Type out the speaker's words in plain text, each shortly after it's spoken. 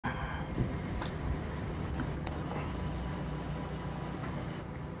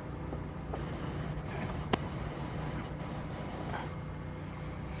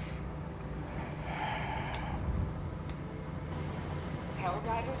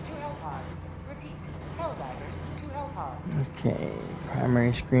Helldivers to Hell Pods. Repeat. Helldivers to Hell Pods. Okay,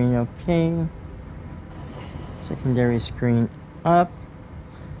 primary screen okay. Secondary screen up.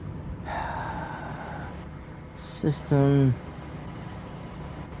 System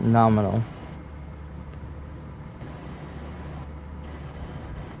nominal.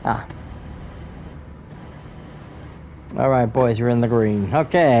 Ah. Alright, boys, you're in the green.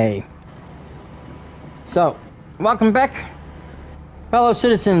 Okay. So, welcome back, fellow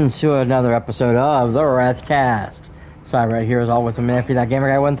citizens, to another episode of the RatsCast. Cyperrat here, as always, with nephew,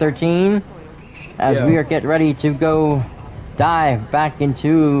 GamerGuy113, as we are getting ready to go dive back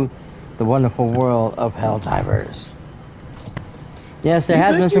into the wonderful world of Helldivers. Yes, there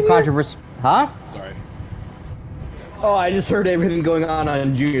has been some controversy. Huh? Sorry. Oh, I just heard everything going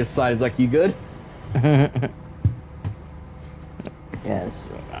on Junior's side. It's like, you good? Yes.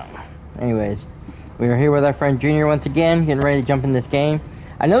 Anyways, we are here with our friend Junior once again, getting ready to jump in this game.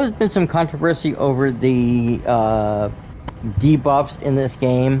 I know there's been some controversy over the debuffs in this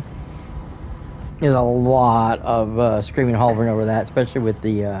game. There's a lot of screaming and hollering over that, especially with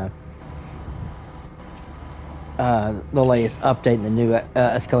the latest update and the new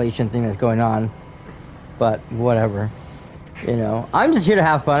escalation thing that's going on. But whatever, you know. I'm just here to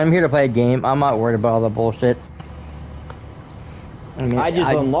have fun. I'm here to play a game. I'm not worried about all the bullshit. I mean, I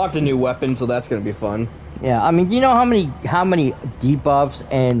just unlocked a new weapon, so that's gonna be fun. Yeah, I mean, do you know how many debuffs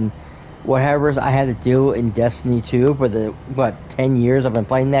and whatevers I had to do in Destiny 2 for the 10 years I've been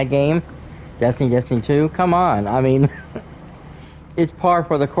playing that game? Destiny 2. Come on, I mean, it's par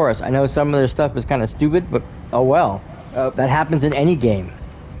for the course. I know some of their stuff is kind of stupid, but oh well. That happens in any game.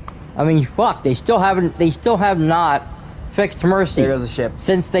 I mean, fuck, they still have not fixed Mercy. There goes the ship.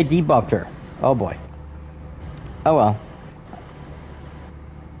 Since they debuffed her. Oh boy. Oh well.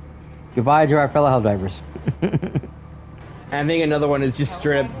 Goodbye to our fellow Helldivers. I think another one is just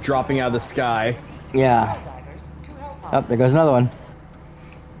straight up dropping out of the sky. Yeah. Oh, there goes another one.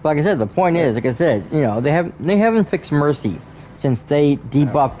 Like I said, the point is, like I said, you know, they haven't fixed Mercy since they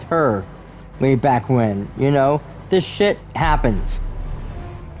debuffed her way back when. You know, this shit happens,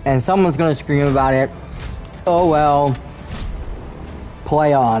 and someone's gonna scream about it. Oh well.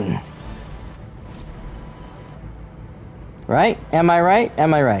 Play on. Right? Am I right?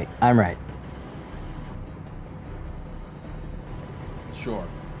 Am I right? I'm right. Sure.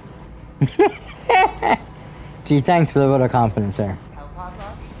 Gee, thanks for the vote of confidence there.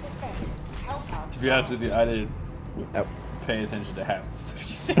 To be honest with you, I didn't pay attention to half the stuff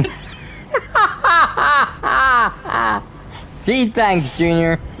you said. Gee, thanks,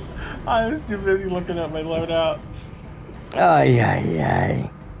 Junior. I was too busy looking at my loadout. Ay, ay, ay.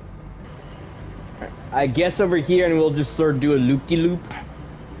 I guess over here, and we'll just sort of do a loop-de-loop.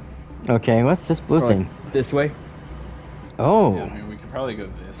 Okay, what's this blue thing? This way. Oh. Yeah, I mean, we could probably go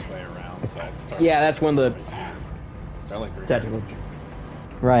this way around, so I'd start. Yeah, that's one of the start like tactical.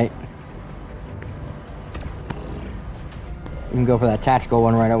 Right. You can go for that tactical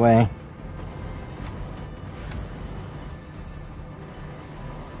one right away.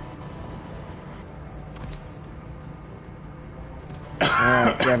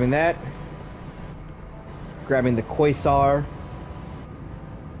 Alright, grabbing that. Grabbing the Quasar.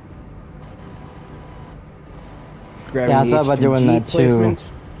 Grabbing Yeah, I the thought about doing that too. placement.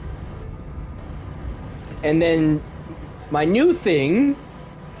 And then my new thing,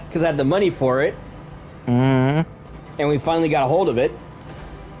 because I had the money for it, Mm-hmm. and we finally got a hold of it.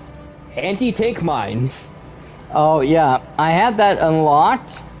 Anti-tank mines. Oh, yeah. I had that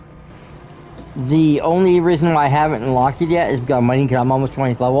unlocked. The only reason why I haven't unlocked it yet is because of money, because I'm almost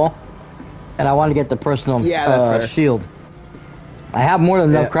 20th level. And I want to get the personal that's fair. shield. I have more than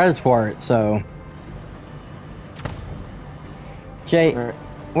enough credits for it, so... Jay,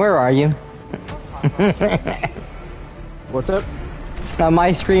 where are you? What's up? On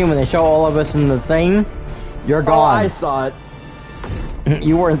my screen, when they show all of us in the thing, you're gone. Oh, I saw it.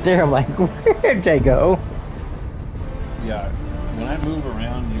 You weren't there. I'm like, where'd they go? Yeah, when I move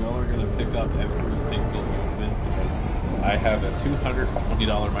around, you all are going to pick up every single movement because I have a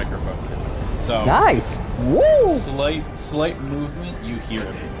 $220 microphone. So Nice. Woo! Slight movement, you hear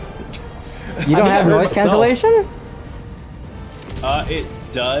it. You don't have heard noise myself. cancellation? It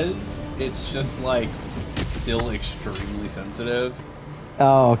does. It's just like still extremely sensitive.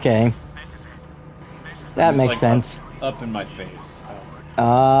 Oh, okay. That It's, makes like, sense. Up in my face.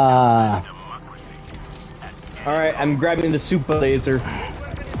 Ah. Alright, I'm grabbing the super laser.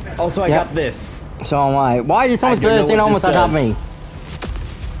 Also, I Yep. got this. So am I. Why did someone I don't throw know that thing what almost this on top of does. me?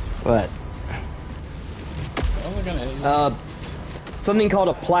 What? Oh, they're gonna hit you. Something called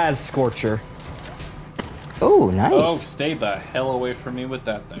a Plas Scorcher. Oh, nice. Oh, stay the hell away from me with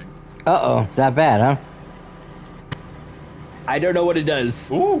that thing. Uh-oh. Is that bad, huh? I don't know what it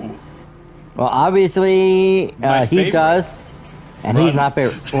does. Ooh. Well, obviously, My he favorite. does. And Run. he's not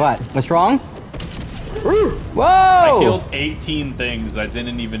favorite. What? What's wrong? Whoa! I killed 18 things. I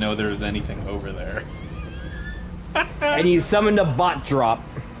didn't even know there was anything over there. And you summoned a bot drop.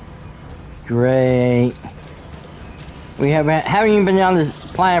 Great. We haven't even been on this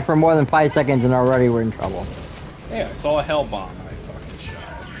planet for more than 5 seconds and already we're in trouble. Hey, I saw a hell bomb. I fucking shot.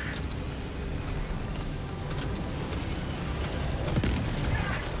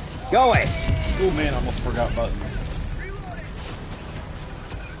 Go away. Oh man, I almost forgot buttons.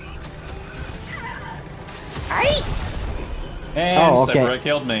 And Oh, okay. cyperrat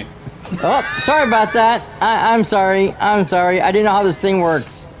killed me. Oh, sorry about that. I'm sorry. I'm sorry. I didn't know how this thing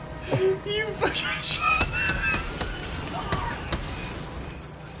works. You fucking shot.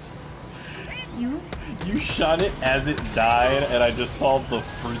 You shot it as it died, and I just saw the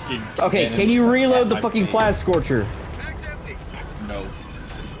freaking. Okay, cannon can you reload at the my fucking face. Plas Scorcher? No.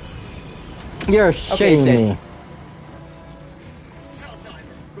 You're shitting then. me.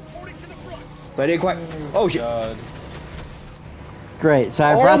 But I didn't quite. Oh shit! God. Great. So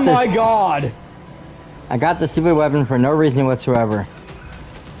I Oh brought my this. god! I got the stupid weapon for no reason whatsoever.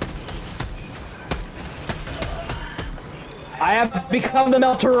 I have become the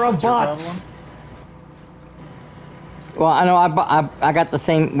melter of bots. Well, I know I got the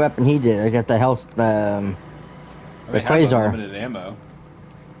same weapon he did. I got the health the It has quasar. unlimited ammo.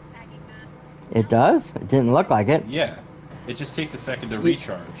 It does? It didn't look like it. Yeah. It just takes a second to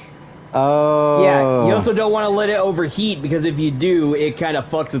recharge. Oh. Yeah, you also don't want to let it overheat because if you do, it kind of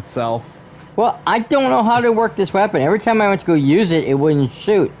fucks itself. Well, I don't know how to work this weapon. Every time I went to go use it, it wouldn't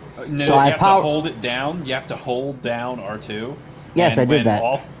shoot. No, So you I have to hold it down. You have to hold down R2. Yes, and I did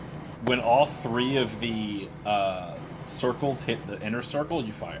that. When all three of the circles hit the inner circle,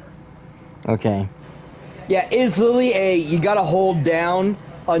 you fire. Okay. Yeah, it's literally you gotta hold down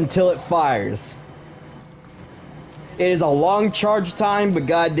until it fires. It is a long charge time, but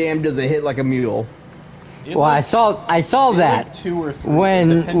goddamn does it hit like a mule. Well, I saw that like 2 or 3, when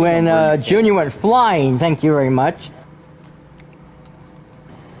depending on where you Junior hit. went flying. Thank you very much.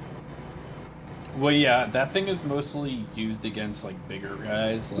 Well, yeah, that thing is mostly used against like bigger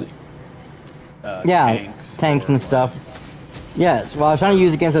guys, like Yeah, tanks or, and stuff. like- Yes. Well, I was trying to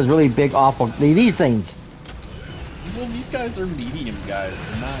use against those really big, awful these things. Well, these guys are medium guys.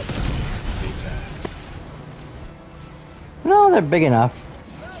 They're not big guys. No, they're big enough,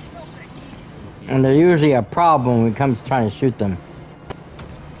 and they're usually a problem when it comes to trying to shoot them.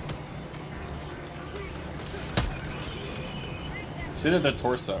 Shoot at their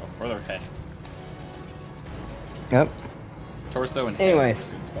torso or their head. Yep. Torso and head. Anyways. is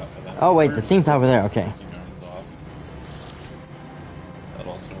a good spot for that. Oh wait, the thing's over there. Okay. Keep your arms off. That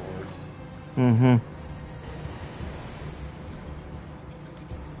also works. Mm-hmm.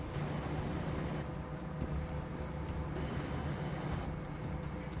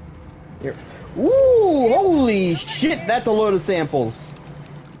 Here. Ooh, holy shit, that's a load of samples.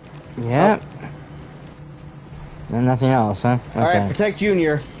 Yep. And nothing else, huh? Okay. Alright, protect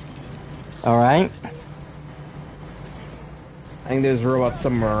Junior. All right. I think there's robots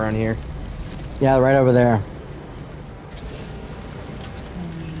somewhere around here. Yeah, right over there.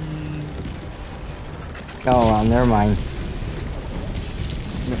 Oh, well, never mind.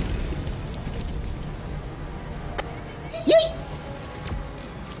 Yeet!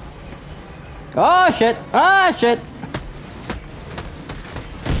 Oh shit! Ah shit!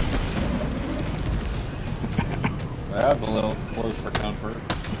 That's a little close for comfort.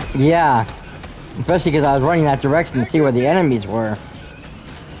 Yeah. Especially because I was running that direction to see where the enemies were.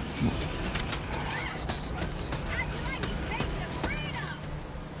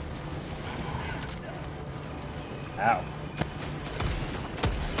 Ow.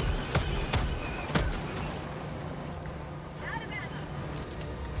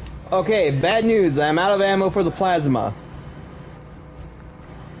 Okay, bad news. I'm out of ammo for the plasma.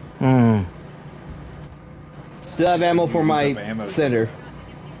 Hmm. Still have ammo for Use my up ammo. center.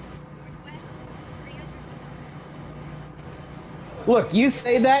 Look, you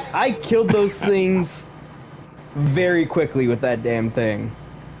say that, I killed those things very quickly with that damn thing.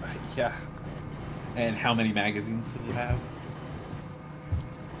 Yeah. And how many magazines does it have?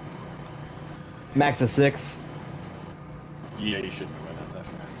 Max of 6. Yeah, you shouldn't run out that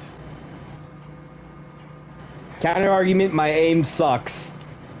fast. Counter argument, my aim sucks.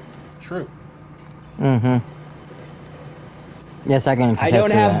 True. Mm-hmm. Yes, I can. I contest don't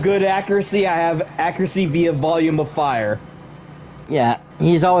to have that. good accuracy, I have accuracy via volume of fire. Yeah,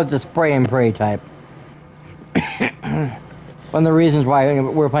 he's always the spray and pray type. One of the reasons why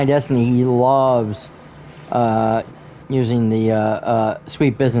we're playing Destiny, he loves using the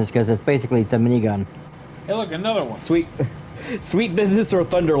sweet business because it's basically it's a minigun. Hey, look, another one. Sweet business or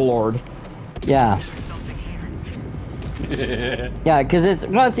Thunderlord. Yeah. Yeah, because it's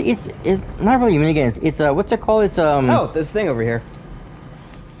not really a minigun. It's what's it called? It's Oh, this thing over here.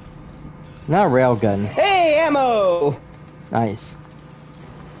 not a railgun. Hey, ammo! Nice.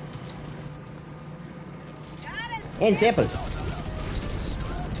 And samples.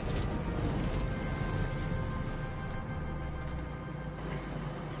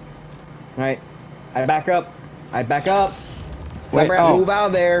 Alright. I back up. Wait, Cyberrat, oh. move out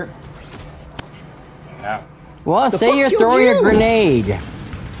of there. Ow. Well, The say fuck you're killed throwing you? a grenade.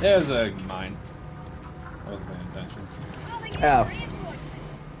 It was a mine. I wasn't paying attention. Oh.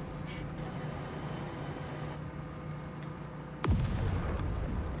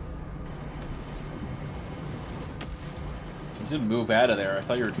 You should move out of there. I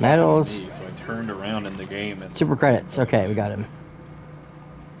thought you were talking Medals. to me, so I turned around in the game and Super credits. Okay, we got him.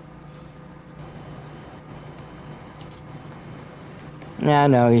 Yeah,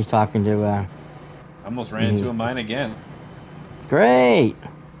 no, he's talking to. I almost ran into a mine again. Great.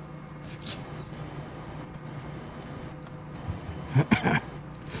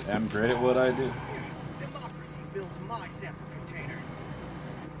 I'm great at what I do. Democracy builds my sample container.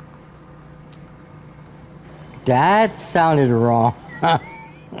 That sounded wrong.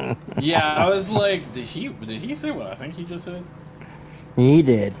 Yeah, I was like, did he say what I think he just said? He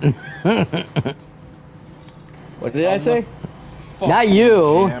did. What did I say? Not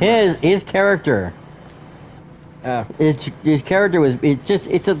you. Jammer. His character. Oh. His character was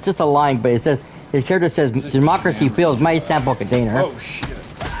just a line, but it says his character says Just democracy jammer. fills my sample container. Oh shit.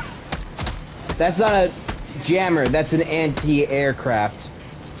 That's not a jammer, that's an anti-aircraft.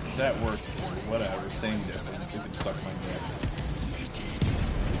 That works too. Whatever, same difference. You can suck my dick.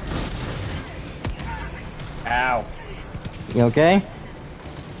 Ow. You okay?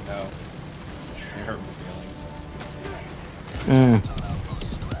 No. You hurt my feelings. Mm.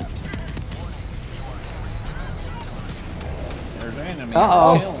 There's an enemy. Uh-oh.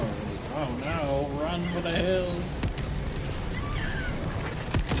 on the hill. Oh no, run for the hills.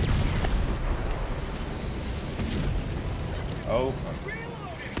 Oh, fuck.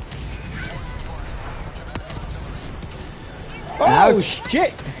 Oh, Ouch.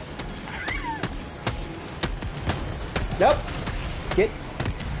 shit! Nope. Get.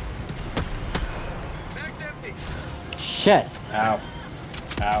 Shit. Ow.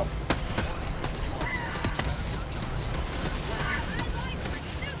 Ow.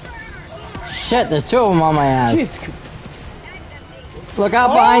 Shit, there's two of them on my ass. Jeez. Look out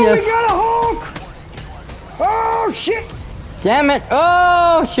behind Oh, us. we got a Hulk! Oh, shit! Damn it.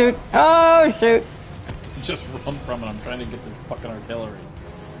 Oh, shoot. Oh, shoot. Just run from it. I'm trying to get this fucking artillery.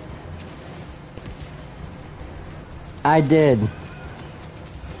 I did.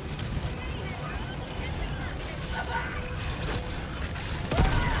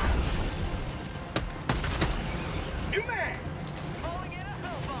 New man! Calling in a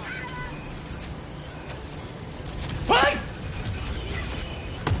hellfire! What?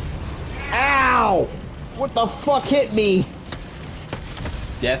 Ow! What the fuck hit me?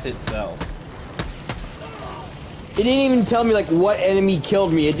 Death itself. It didn't even tell me like what enemy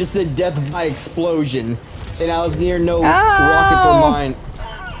killed me. It just said death by explosion, and I was near no rockets or mines.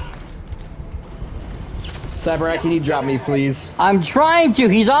 Cyberrat, can you drop me, please? I'm trying to.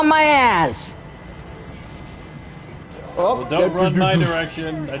 He's on my ass. Oh, Well, don't run my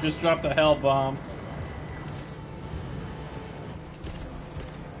direction. I just dropped a hell bomb.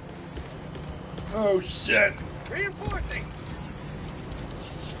 Oh shit! Reinforcing!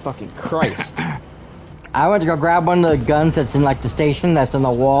 Fucking Christ! I went to go grab one of the guns that's in like the station that's in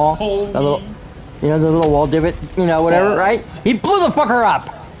the wall. Holy. The little, you know, the little wall divot, you know, whatever, right? Balls. He blew the fucker up.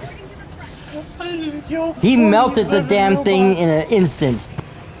 I just killed He melted the 47 damn thing robots. in an instant.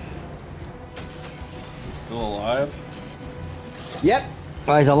 Still alive? Yep,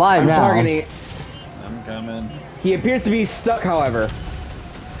 Well, he's alive I'm now. targeting it. I'm coming. He appears to be stuck, however.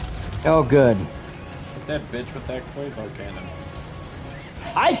 Oh, good. Hit that bitch with that quasar cannon.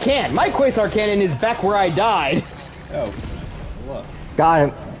 I can't! My Quasar cannon is back where I died! Oh, look. Got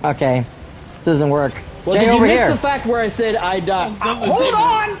him. Okay. This doesn't work. Well, Jay, did you over miss here. the fact where I said I died? Doesn't Hold take-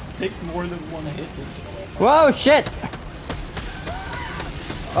 on! Take more than one hit. Whoa, shit.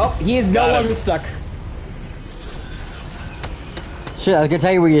 Oh, he is no Got him. longer stuck. Shit, I was gonna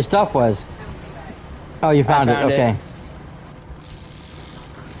tell you where your stuff was. Oh, you found, found it. it. Okay.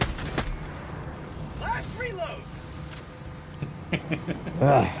 Last reload!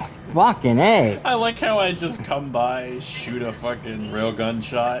 Ugh. Fucking A. I like how I just come by, shoot a fucking railgun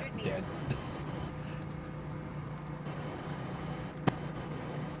shot, dead.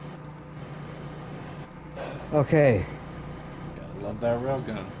 Okay. Gotta love that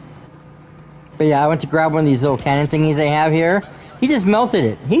railgun. But yeah, I went to grab one of these little cannon thingies they have here. He just melted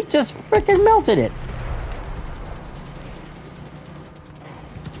it. He just freaking melted it.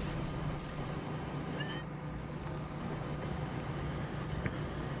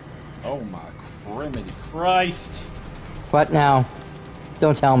 Oh my criminy Christ! What now?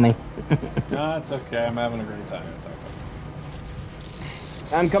 Don't tell me. No, it's okay. I'm having a great time. It's okay.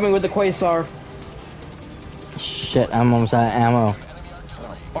 I'm coming with the Quasar. Shit, I'm almost out of ammo.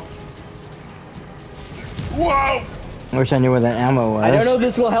 Oh, fuck. Whoa! I wish I knew where that ammo was. I don't know if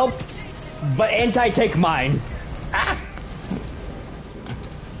this will help, but anti-take mine.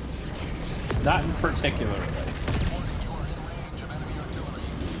 Not in particular.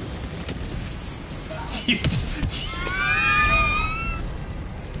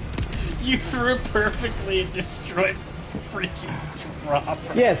 You threw it perfectly and destroyed the freaking drop.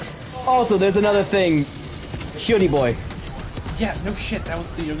 Yes. Also, there's another thing. Shooty boy. Yeah, no shit. That was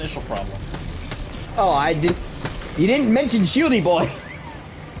the initial problem. Oh, I didn't. You didn't mention Shieldy boy.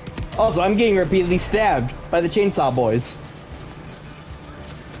 Also, I'm getting repeatedly stabbed by the chainsaw boys.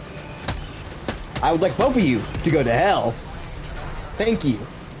 I would like both of you to go to hell. Thank you.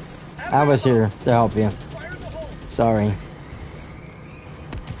 I was here to help you. Sorry.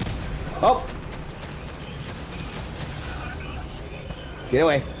 Oh. Get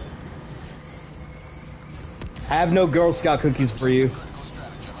away. I have no Girl Scout cookies for you.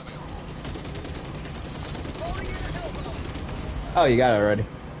 Oh, you got it already.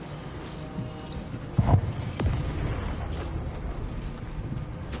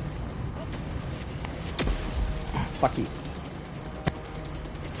 Fuck you.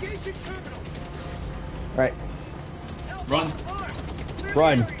 Right. Run.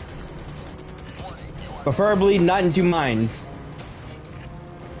 Run. Preferably not into mines.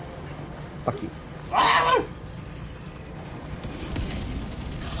 Fuck you. Ah!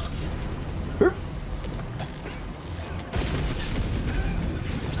 Herp.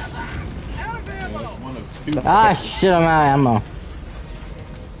 That's one of two. Ah, shit, I'm out of ammo.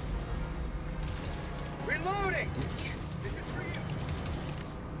 Reloading.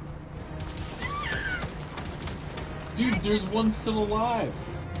 Dude, there's one still alive.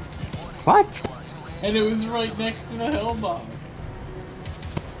 What? And it was right next to the Hellbomb.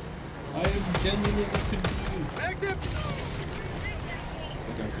 I am genuinely confused. Active. I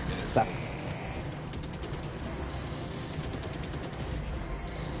think I could get it. Stop.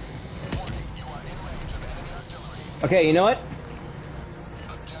 Okay, you know what?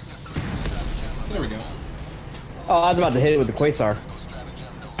 There we go. Oh, I was about to hit it with the Quasar.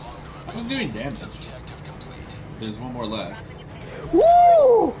 I was doing damage. There's one more left.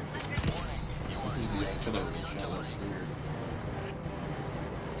 Woo! This is the artillery shell. That's weird.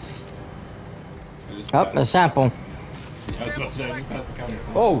 I just Oh, passed- a sample. I was about to say, I just passed the counter.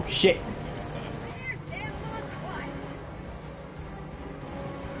 Oh, shit.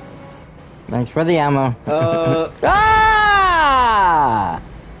 Thanks for the ammo. Ah!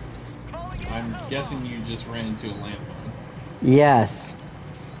 I'm guessing you just ran into a landmine. Yes.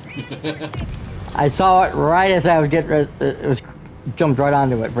 I saw it right as I was it was jumped right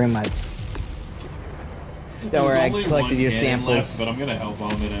onto it, pretty much. Don't worry, I There's only collected one your cannon samples. left, but I'm gonna help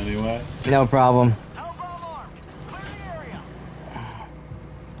on it anyway. No problem.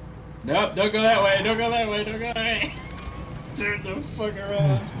 Nope, don't go that way, don't go that way, don't go that way. Turn the fuck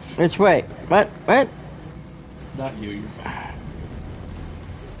around. Which way? What? What? Not you, you're fine.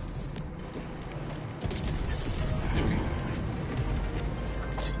 There we go.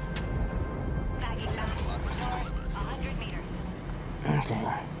 Okay.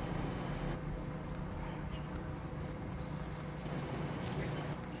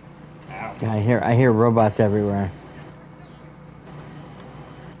 Ow. Yeah, I hear robots everywhere.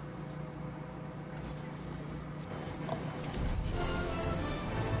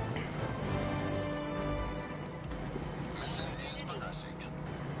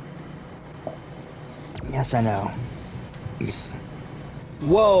 Yes, I know.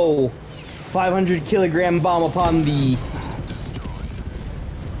 Whoa! 500 kilogram bomb upon the.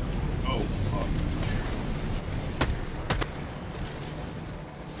 Oh, fuck.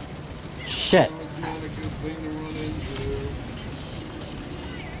 Shit. That was not a good thing to run into.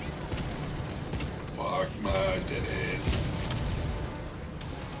 Fuck my dead head.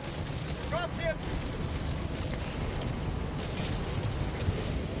 Drop him.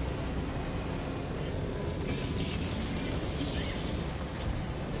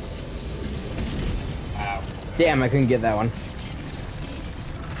 Damn, I couldn't get that one.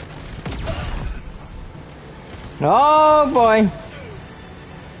 Oh boy.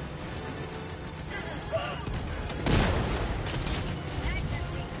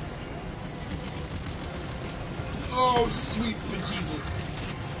 Oh, sweet Jesus.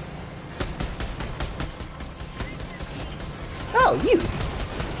 Oh, you.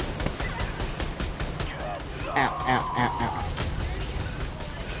 Ow, ow, ow, ow.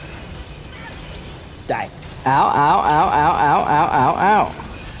 Die. Ow, ow, ow, ow, ow, ow, ow, ow.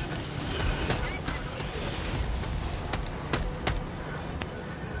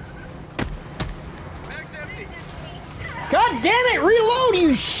 Mag's empty. God damn it! Reload,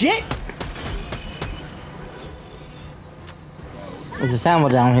 you shit! There's a sample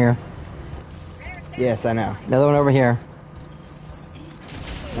down here. Yes, I know. Another one over here.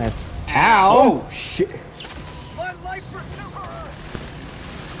 Nice. Ow! Oh, shit. One life for super.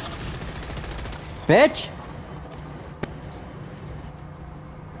 Bitch!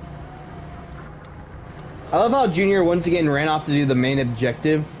 I love how Junior once again ran off to do the main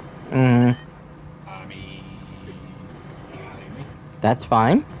objective. Mm, I mean, that's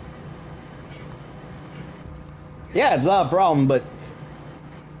fine. Yeah, it's not a problem, but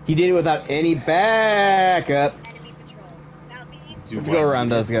he did it without any backup. Enemy patrol. Southeast. do Let's I go around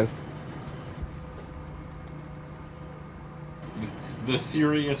need those it? guys. The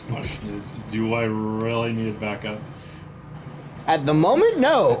serious question is, do I really need backup? At the moment,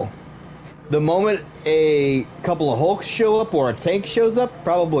 no. The moment a couple of Hulks show up or a tank shows up,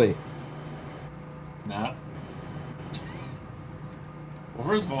 probably. Nah. Well,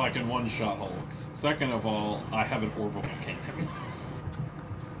 first of all, I can one-shot Hulks. Second of all, I have an orbital cannon.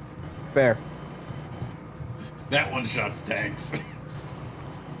 Fair. That one-shots tanks.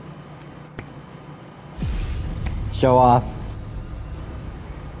 Show off.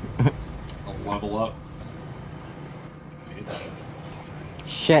 I'll level up. Bitch.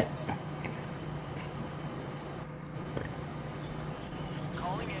 Shit.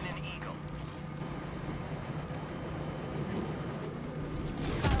 Calling in an eagle.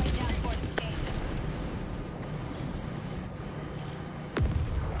 Calling down fortification.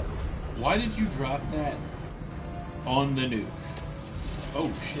 Why did you drop that on the nuke?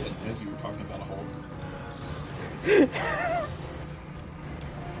 Oh shit, as you were talking about a Hulk.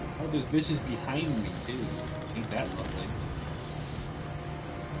 Oh, there's bitches behind me too. Ain't that lovely?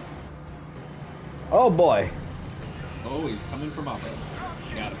 Oh boy. Oh, he's coming from up.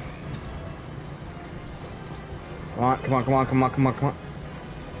 Got him. Come on, come on, come on, come on, come on, come on.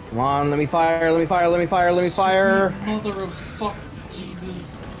 Come on, let me fire, let me fire, let me fire, let me fire. Mother of fuck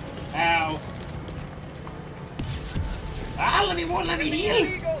Jesus. Ow. Ah, let me heal.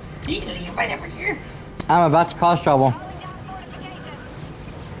 Heal right over here. I'm about to cause trouble. Calling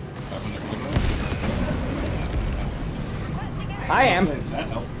down fortification. I am, That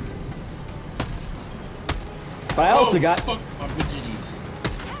helped. but I also Oh, got, fuck my veggies.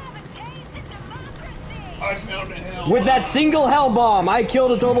 Have a taste of democracy. I found a hell. with that single hell bomb, I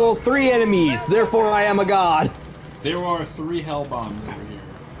killed a total of 3 enemies. Therefore, I am a god. There are 3 hell bombs over here.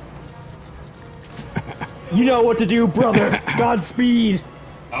 You know what to do, brother. Godspeed.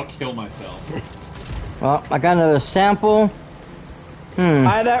 I'll kill myself. Well, I got another sample.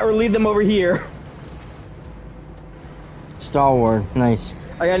 Either that or lead them over here. Star Wars. Nice.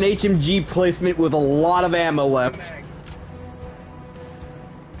 I got an HMG placement with a lot of ammo left.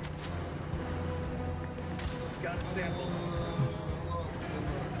 Got a sample.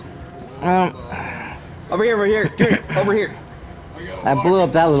 Over here, Junior, over here. I blew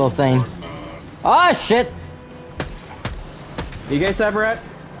up that little thing. Oh shit! You guys cyperrat?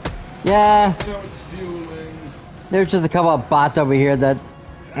 Yeah, I know it's fueling. there's just a couple of bots over here that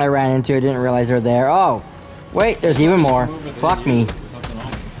I ran into. Didn't realize they were there. Oh, wait, there's even more. Fuck me.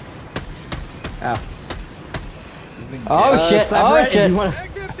 Ow. Oh shit! Oh cyperrat, if shit! you wanna-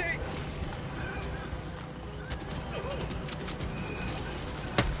 Mag's empty.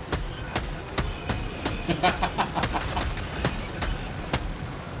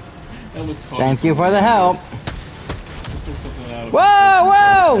 That looks fun. Thank you for the help. Let's take something out of Whoa,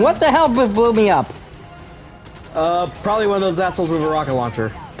 whoa! What the hell blew me up? Probably one of those assholes with a rocket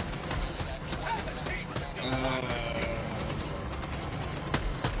launcher.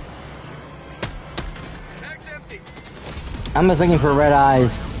 Mag's empty. I'm just looking for red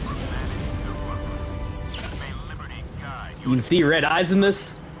eyes. You can see red eyes in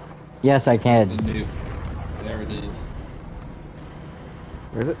this? Yes, I the can. nuke. There it is.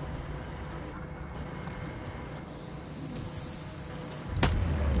 Where is it?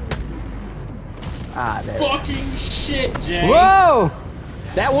 Ah, there. Fucking shit, Jay. Whoa!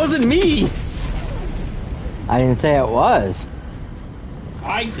 That wasn't me! I didn't say it was.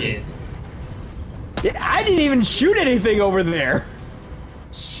 I did. Yeah, I didn't even shoot anything over there.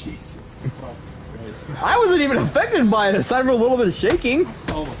 Jesus fucking Christ. I wasn't even affected by it aside from a little bit of shaking. I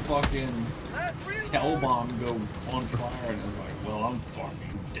saw the fucking hell bomb go on fire and I was like, well, I'm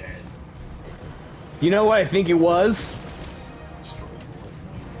fucking dead. You know what I think it was? Destroy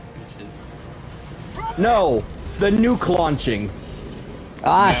the bitches. No, the nuke launching.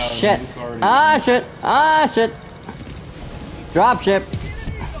 Ah, No, shit. you've already- Ah, shit. Ah, shit. Drop ship.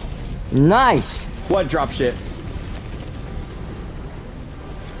 Nice. What dropship?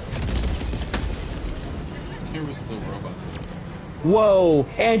 There was still robots. Whoa,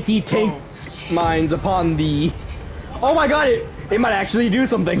 anti-tank mines upon the... Oh my god, it might actually do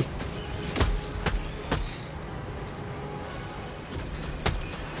something.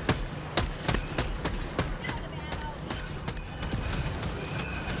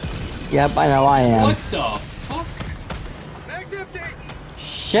 Yep, I know I am. What the fuck? Mag's empty.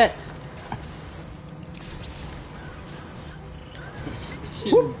 Shit.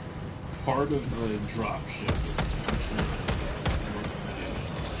 Freaking part of the dropship is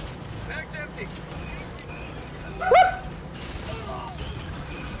Mag's empty.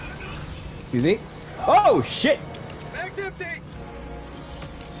 Excuse me? Oh, shit! Mag's empty.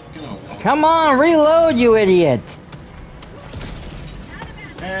 Come on, reload, you idiot.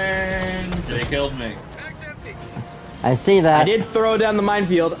 And they killed me. Mag's empty. I see that. I did throw down the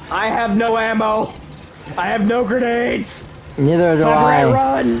minefield. I have no ammo. I have no grenades. Neither do Cyberrat, I.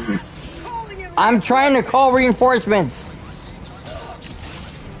 run! Calling in. I'm trying to call reinforcements.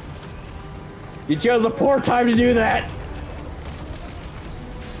 You chose a poor time to do that.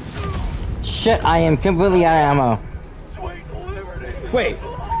 Shit, I am completely out of ammo. Sweet liberty. Wait.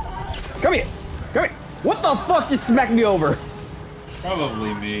 Come here. Come here. What the fuck just smacked me over?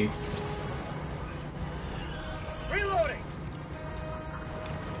 Probably me. Reloading.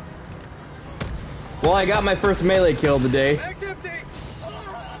 Well, I got my first melee kill of the day. Mag's empty.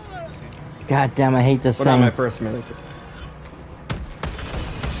 God damn, I hate this Well, not my thing. first melee kill.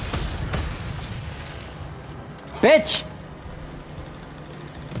 Bitch!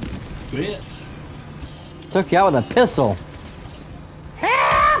 Bitch. Took you out with a pistol.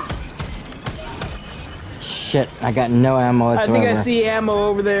 Shit, I got no ammo I whatsoever. think I see ammo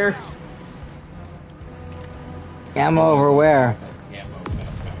over there. Ammo over where? Ammo.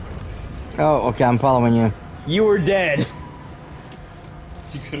 Oh, okay, I'm following you. You were dead.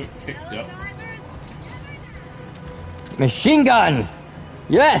 You could have picked up. Machine gun!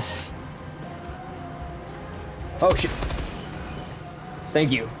 Yes! Oh shit.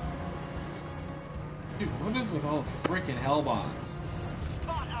 Thank you. Dude, what is with all the freaking hell bombs?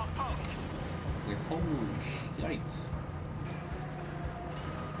 Like, holy shite.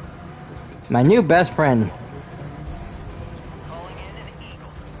 My new best friend.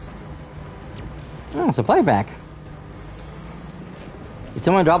 Oh, supply back. Did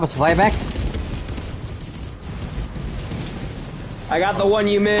someone drop a supply back? I got the one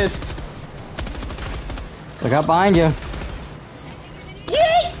you missed. Look out behind you.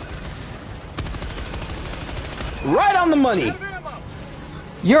 Yay! Right on the money.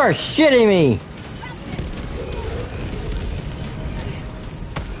 You're shitting me!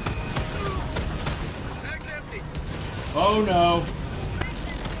 Mag's empty. Oh no!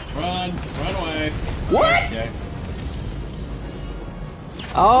 Run! Run away! What? Okay.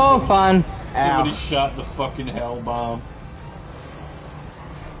 Oh, fun. Somebody Ow. shot the fucking hell bomb.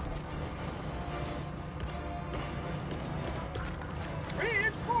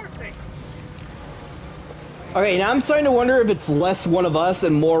 Reinforcing. Okay, now I'm starting to wonder if it's less one of us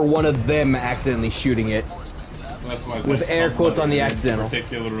and more one of them accidentally shooting it. That's why I With said air quotes on the somebody accidental.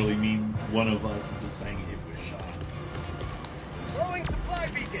 Particularly mean one of us and just saying it was shot. Throwing supply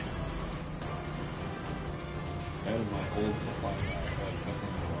beacon. That was my old supply bag.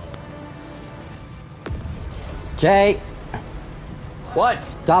 Jay, What?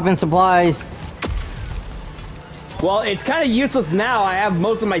 stopping supplies. Well, it's kind of useless now. I have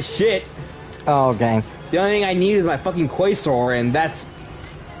most of my shit. Oh, okay. The only thing I need is my fucking Quasar, and that's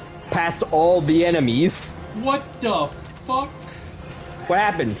past all the enemies. What the fuck? What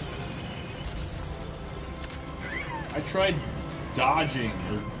happened? I tried dodging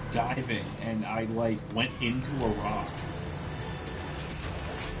or diving and I like went into a rock.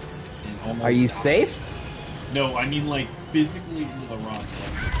 And almost Are you died. safe? No, I mean like physically into the rock, like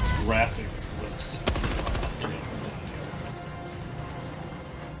graphics glitched. You know, this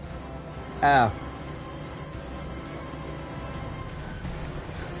Oh.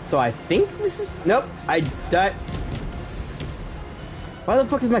 So I think this is... Nope, I died. Why the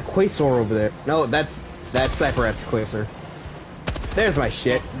fuck is my Quasar over there? No, that's That cyperrat's Quasar. There's my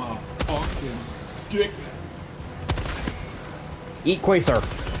shit. My fucking dick. Eat Quasar.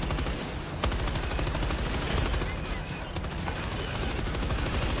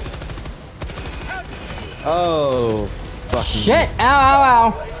 Oh, fucking Shit! Ow, ow,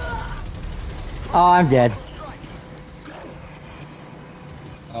 ow! Oh, I'm dead.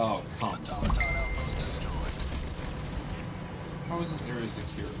 Oh, come on. How is this area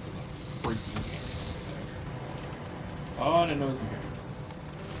secure for the freaking game? Oh, I didn't know it was in here.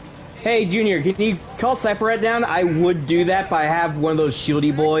 Hey, Junior, can you call Cyperrat down? I would do that, but I have one of those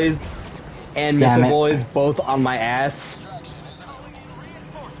shieldy boys and Damn missile it. boys both on my ass.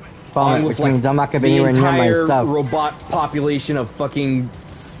 Bummer, which means I'm not gonna be the anywhere near my entire stuff. robot population of fucking...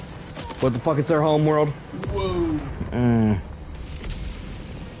 What the fuck is their home world? Whoa.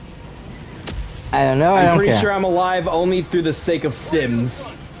 I don't know, I I'm don't pretty care. sure I'm alive only through the sake of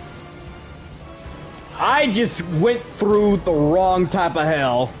stims. I just went through the wrong type of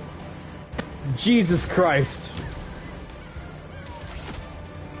hell. Jesus Christ.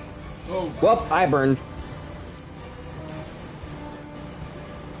 Oh. Well, I burned.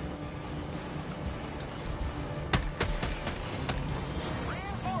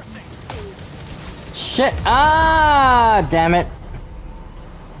 Shit! Ah, damn it.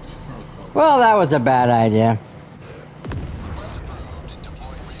 Well, that was a bad idea.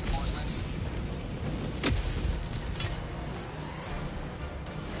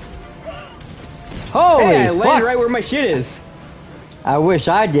 Holy Hey, I fuck! landed right where my shit is. I wish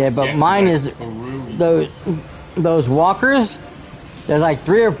I did, but Yeah, mine like is Peru. those walkers. There's like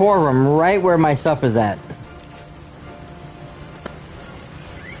 3 or 4 of them right where my stuff is at.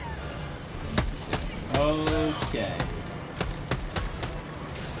 Okay.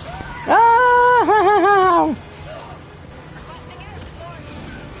 Ah!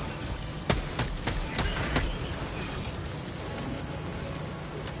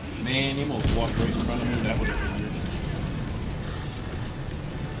 Man, you almost walked right in front of me. That would have been weird.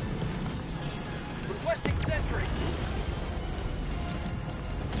 Requesting sentry.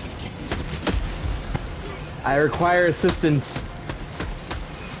 I require assistance.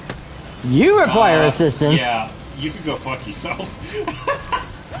 You require assistance. Yeah, you can go fuck yourself.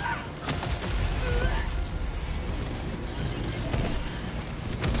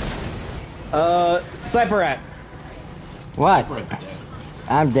 Cyperrat. What? Brett's dead.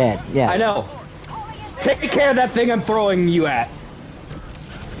 I'm dead. Yeah. I know. Take care of that thing I'm throwing you at.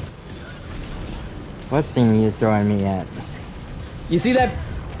 What thing are you throwing me at? You see that?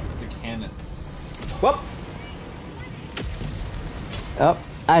 It's a cannon. Whoop. Oh,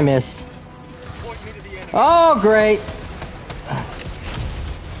 I missed. Point me to the enemy. Oh, great.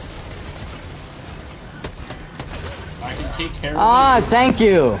 I can take care of Ah, thank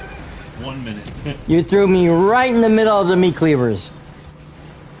you. it. 1 minute. You threw me right in the middle of the meat cleavers.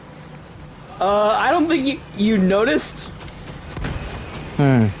 I don't think you noticed.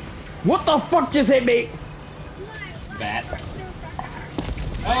 What the fuck just hit me? Bat.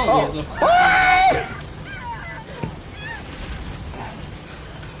 Oh, there's a Ah!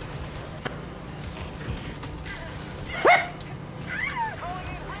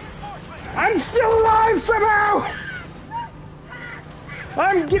 I'm still alive somehow!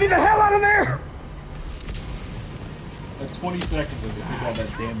 I'm getting the hell out of there! At 20 seconds of it, pick out that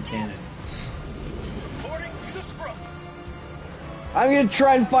damn cannon. Reporting to the front. I'm gonna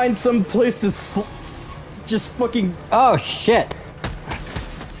try and find some place to just fucking... Oh, shit.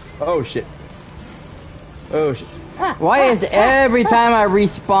 Oh shit. Oh shit. Why is every time I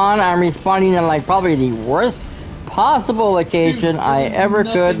respawn, I'm respawning in like probably the worst possible location Dude, I there's ever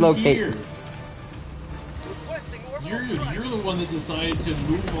could nothing locate? here. Requesting orbital You're strike. the one that decided to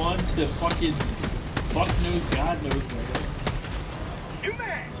move on to fucking fuck knows God knows where. New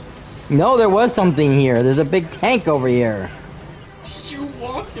man. No, there was something here. There's a big tank over here. You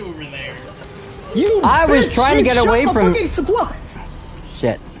walked over there. You I was bitch, trying to you get shot away the from- fucking supplies!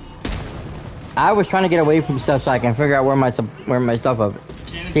 Shit. I was trying to get away from stuff so I can figure out where my stuff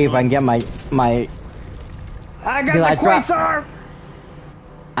is. See if I can get my I got Did the I drop- Quasar!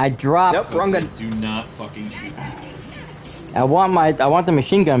 I dropped. Nope, wrong gun. Do not fucking shoot. I want the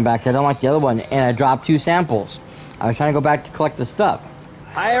machine gun back. 'Cause I don't like the other one, and I dropped 2 samples. I was trying to go back to collect the stuff.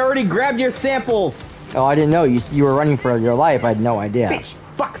 I already grabbed your samples! Oh, I didn't know you were running for your life. I had no idea. Bitch!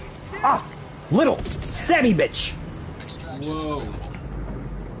 Fuck! Off! Little! Stabby bitch! Whoa.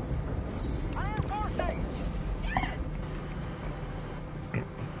 Reinforcing.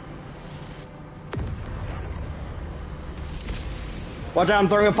 Watch out, I'm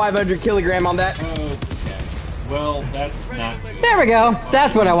throwing a 500 kilogram on that. Okay. Well, that's not good. There we go.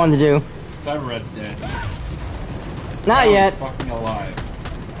 That's what I wanted to do. Cyberrat's dead. Not Now yet. he's fucking alive.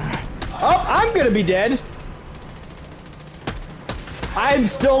 Oh, I'm gonna be dead. I'm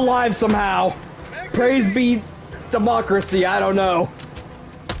still alive somehow. Praise be democracy. I don't know.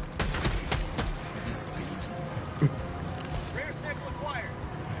 Rear sample acquired.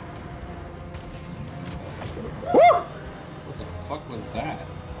 Woo! What the fuck was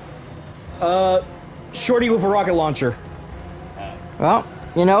that? Shorty with a rocket launcher. Well,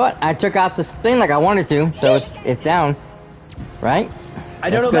 you know what? I took out this thing like I wanted to, so it's down. Right? I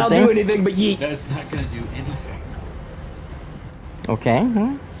don't know if That's a that'll good do thing. anything but yeet. That's not gonna do anything. Okay.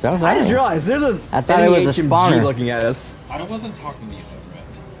 Well, so I just sorry. realized there's a I thought it was a NEHMG spawner. looking at us. I wasn't talking to you,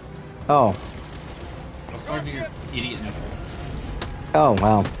 Cyberrat. Oh. I was talking to your idiot nephew. Oh,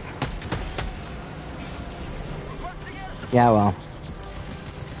 well. Yeah, well.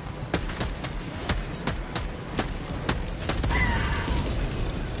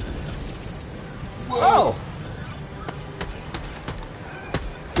 Oh!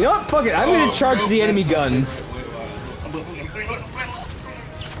 You know what? Fuck it. I'm gonna charge no, the enemy that's not- guns. wait.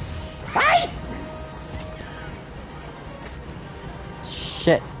 Hey!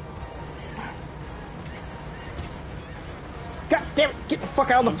 Shit. God damn it! Get the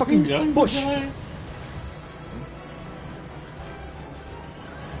fuck out of the fucking bush!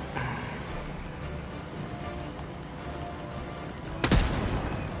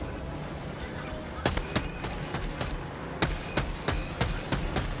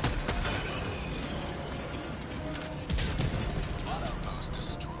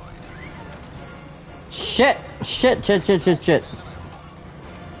 Shit. Shit.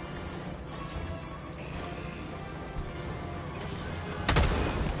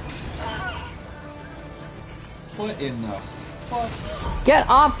 What in the fuck? Get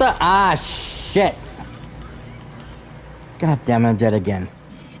off the... Ah, shit. God damn it, I'm dead again.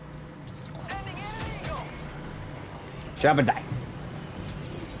 Shabba die.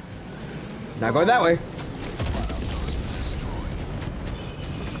 Not going that way.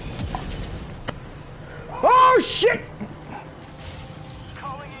 Oh shit!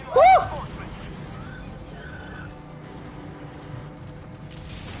 Woo!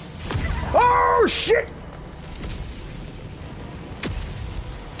 Oh shit!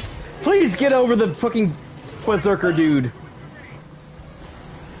 Please get over the fucking berserker dude.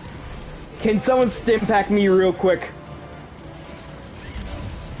 Can someone stim pack me real quick?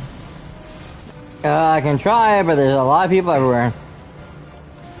 I can try, but there's a lot of people everywhere.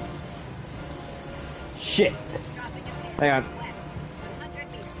 Shit. Hang on.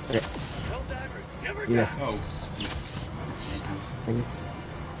 100 meters. Okay. Helldivers never You missed. Oh, sweet. Jesus. Thank you.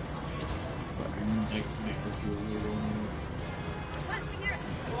 Fucking nightmare fuel. Requesting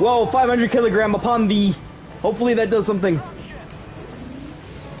your Whoa, 500 kilogram upon thee. Hopefully that does something.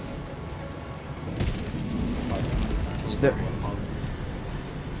 There.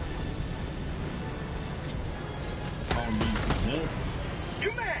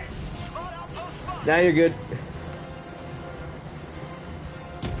 You man! Load outpost spot. Now you're good.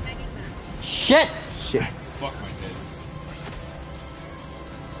 90 pounds. Shit! Shit. Fuck my tits.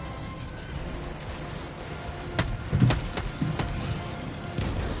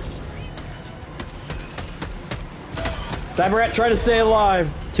 Cyberrat, try to stay alive.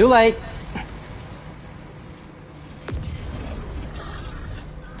 Too late.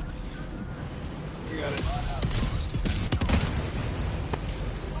 You got it.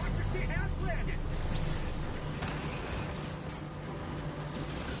 Democracy has landed.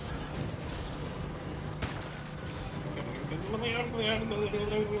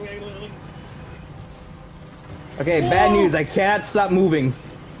 Okay, bad news. I can't stop moving.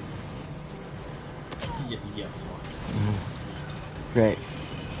 Yeah, fuck. Great.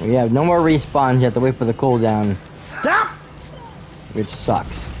 We have no more respawns. You have to wait for the cooldown, Stop! which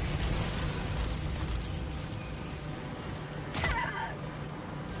sucks.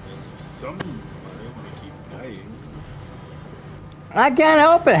 Some are able to keep dying. I can't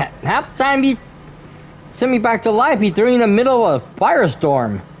help it. Half the time he sent me back to life, he threw me in the middle of a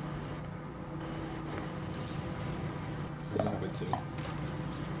firestorm. What happened to?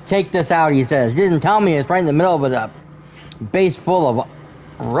 Take this out, he says. He didn't tell me it's right in the middle of a base full of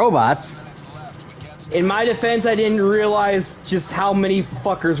robots. In my defense, I didn't realize just how many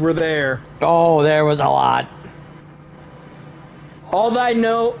fuckers were there. Oh, there was a lot. All that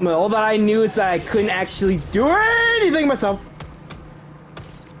I knew is that I couldn't actually do anything myself.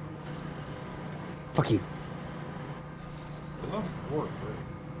 Fuck you. It's on 4 or 3.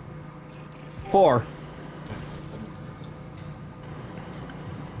 4.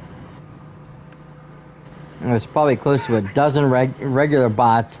 It was probably close to a dozen regular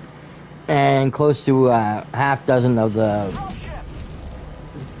bots and close to half dozen of the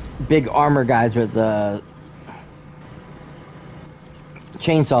big armor guys with the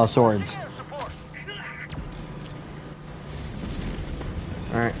chainsaw swords.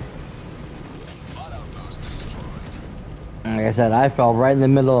 Alright. Like I said, I fell right in the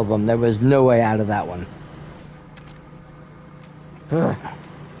middle of them. There was no way out of that one.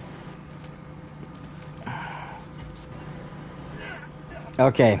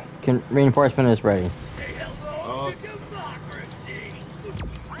 Okay, reinforcement is ready. Oh,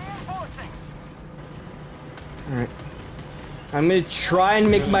 Alright. I'm gonna try and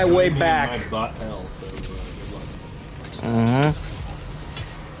make my way back. I bought hell, so good luck. Mm-hmm.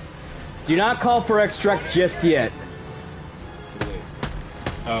 Do not call for extract just yet. Wait.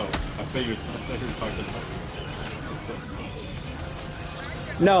 Oh, I thought you were talking about.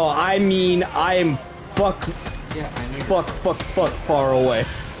 No, I mean I am Yeah, I know. fuck far away.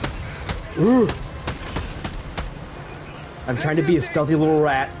 Ooh. I'm trying to be a stealthy little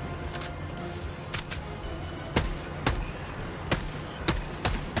rat.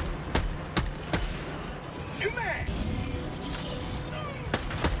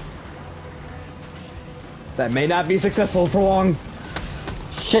 That may not be successful for long.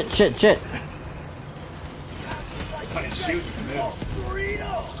 Shit.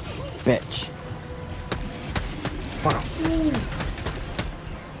 Bitch. Fuck.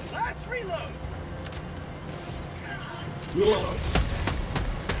 Let's reload.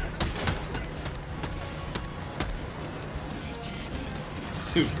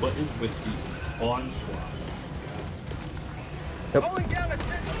 Dude, what is with the onslaught? Going down a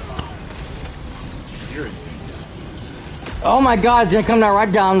Seriously. Oh my god, it's gonna come down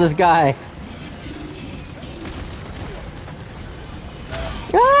right down this guy.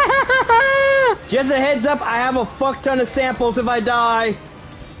 Just a heads up, I have a fuck ton of samples if I die.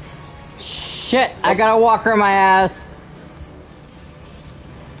 Shit, I got a walker in my ass.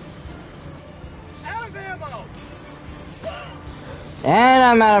 out of ammo. And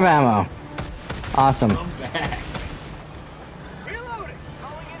I'm out of ammo. Awesome. Come back. Reloading.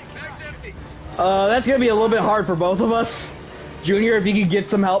 Calling in. Bag's empty. That's gonna be a little bit hard for both of us. Junior, if you could get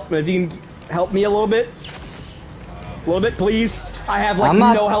some help, if you can help me a little bit. A little bit, please. I have like I'm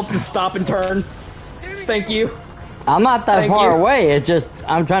not- no help to stop and turn. Thank you. I'm not that Thank far you. away, it's just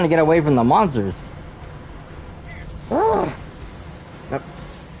I'm trying to get away from the monsters. Ugh.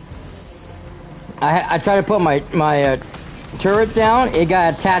 I tried to put my turret down, it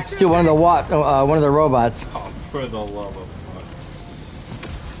got attached to one of the robots. Oh, for the love of fuck.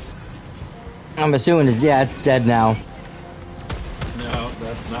 I'm assuming it's dead now. No,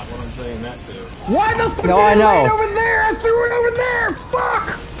 that's not what I'm saying that to. Why the fuck No, did I it know. land over there? I threw it over there.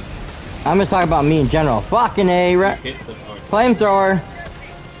 Fuck. I'm just talking about me in general. Fucking A, Hit the fuck. flamethrower.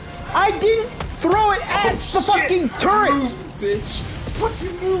 I didn't throw it at the fucking turret. Move, bitch.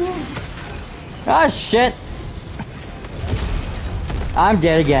 Fucking move. Ah, shit. I'm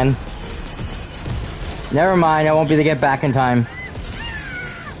dead again. Never mind, I won't be able to get back in time.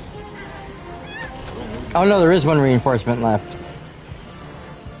 Oh no, there is one reinforcement left.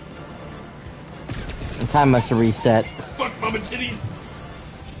 The time must have reset. Fuck, mama titties.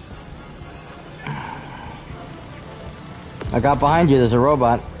 I got behind you, there's a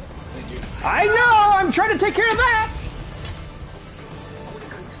robot. I know. I'm trying to take care of that.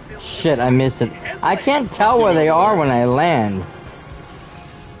 Shit, I missed it. I can't tell where they are when I land.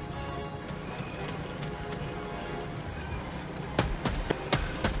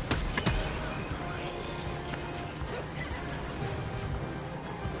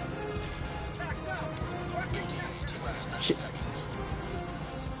 Shit.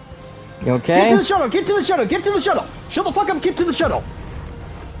 You Get to okay? the shuttle. Get to the shuttle. Get to the shuttle. Shut the fuck up. Get to the shuttle.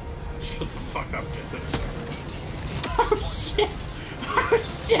 Shut the fuck up, get that shit. Oh shit! Oh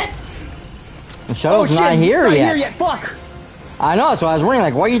shit! The shuttle's oh shit. not here not yet. here yet. Fuck. I know, so I was wondering,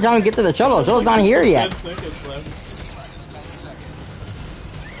 like, why are you telling me to get to the shuttle? The shuttle's not here 10 yet. seconds left.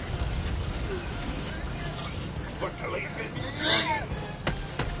 Fuck, I like it.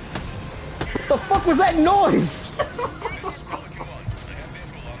 The fuck was that noise?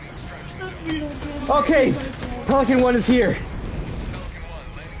 Okay, Pelican 1 is here.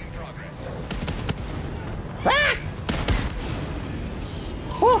 Ah!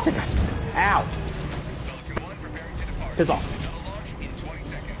 Oh, thank God. Ow. Piss off.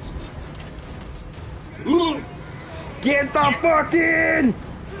 Get the fuck in!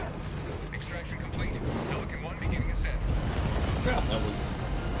 That was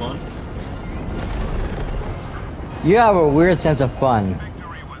fun. You have a weird sense of fun.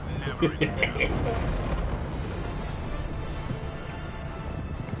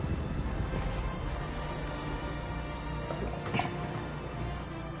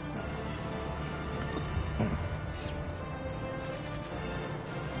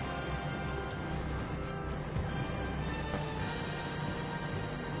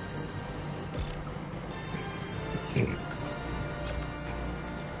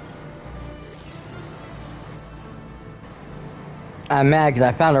 I'm mad because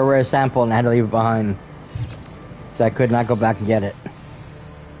I found a rare sample and I had to leave it behind. So I could not go back and get it.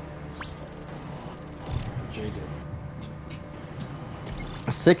 Jay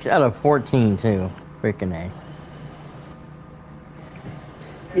did. 6 out of 14 too. Freaking A.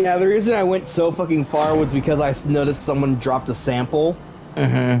 Yeah, the reason I went so fucking far was because I noticed someone dropped a sample.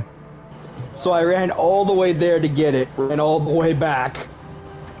 Mm-hmm. So I ran all the way there to get it, ran all the way back.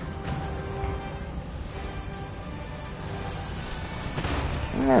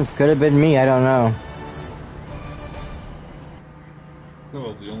 Could have been me, I don't know. That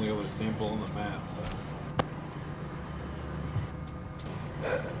was the only other sample on the map, so.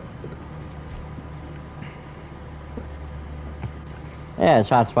 Yeah,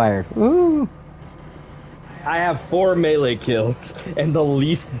 shots fired. Woo! I have 4 melee kills, and the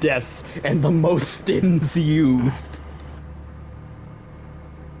least deaths, and the most stims used.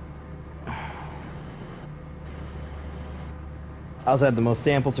 I also had the most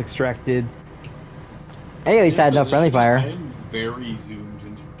samples extracted. Hey, at least I had no friendly fire. I'm very zoomed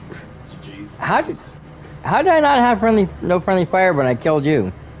into Jay's How did, face. how did I not have no friendly fire when I killed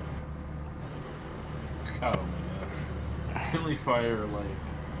you? Oh my god. Friendly fire, like,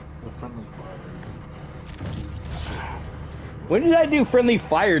 the friendly fire. Shit. When did I do friendly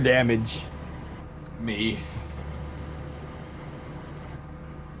fire damage? Me.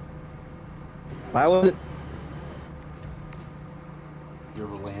 Why was it? You're a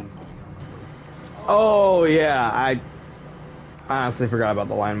landmine, remember? Oh yeah, I honestly forgot about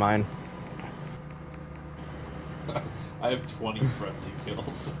the landmine. I have 20 friendly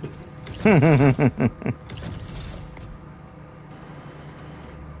kills.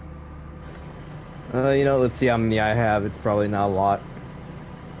 You know, let's see how many I have. It's probably not a lot.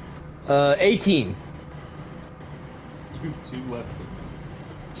 18. You have 2 less than me.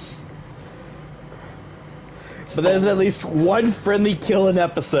 But there's at least one friendly kill an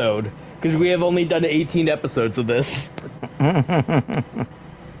episode, because we have only done 18 episodes of this.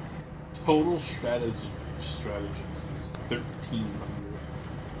 Total stratagems used 1,300.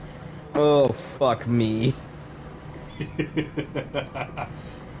 Oh, fuck me.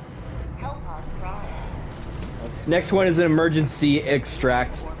 Hellpods prime. That's Next one is an emergency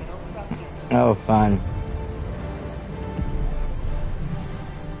extract. Orbital thrust unit. Oh, fun.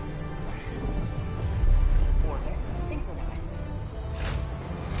 Orbit synchronized.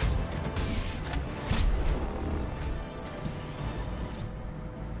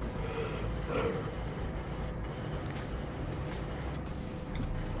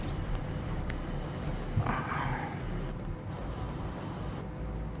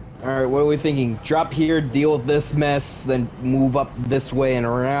 Alright, what are we thinking? Drop here, deal with this mess, then move up this way and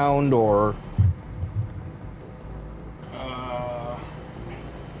around, or... yeah,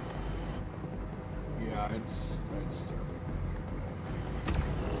 I'd start.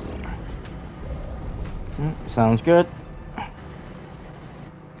 Sounds good.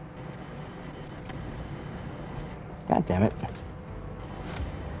 God damn it.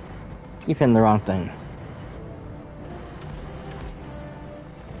 Keep hitting the wrong thing.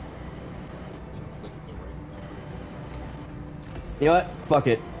 Click the right You know what? Fuck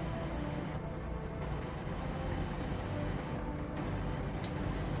it.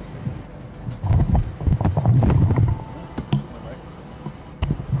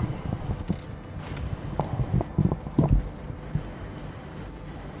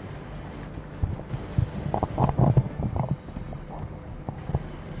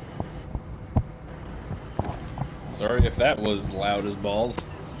 Sorry if that was loud as balls.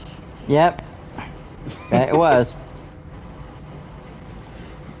 Yep. Yeah, it was.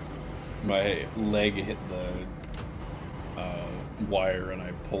 My leg hit the wire and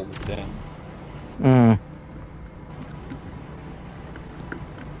I pulled it down. Mm.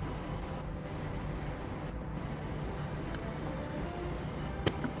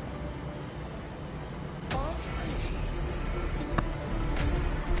 Launch initiated.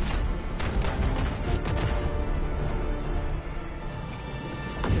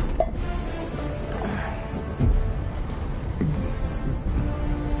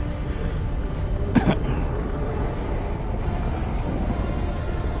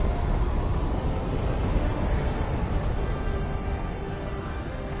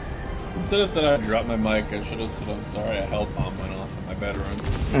 Instead of said I dropped my mic, I should have said I'm sorry. A hell bomb went off in my bedroom.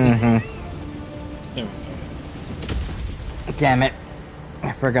 Mm-hmm. It was fine. Damn it.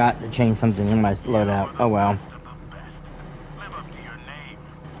 I forgot to change something in my loadout. Oh well. Live up to your name.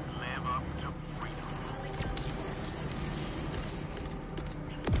 Live up to freedom.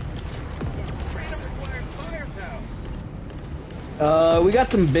 Freedom requires firepower. We got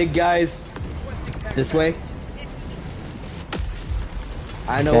some big guys this way.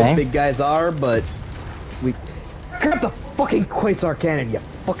 I know Okay. what big guys are, but we grab the fucking quasar cannon, you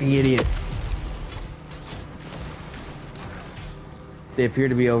fucking idiot. They appear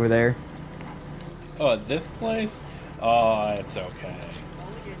to be over there. Oh, this place? Oh, it's okay.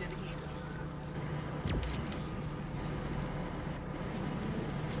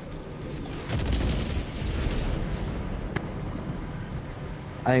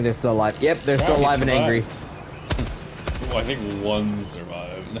 I think they're still alive. Yep, they're still Wow, he alive and angry. Well, I think one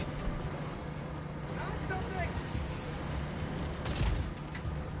survived.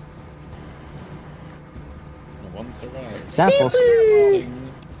 One survived. Samples. The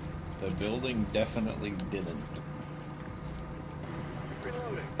building definitely didn't.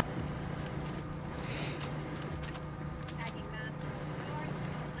 Tagging map. North,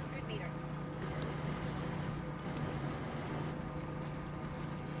 100 meters.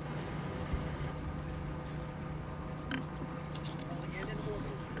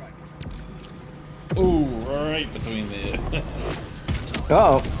 Ooh, right between the.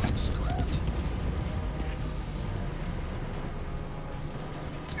 Oh.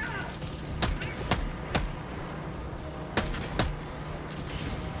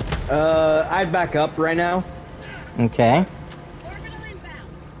 I'd back up right now. Okay. Orbital inbound.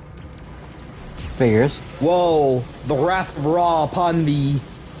 Figures. Whoa, the wrath of Ra upon thee.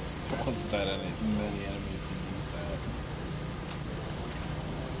 Wasn't that many enemies to use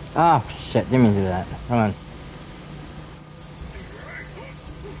that? Ah, shit. Didn't mean to do that. Come on.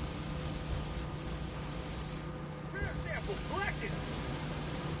 Sample collected.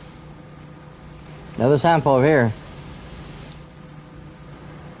 Another sample over here.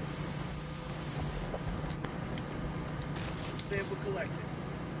 Sample collected.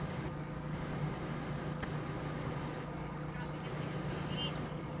 East,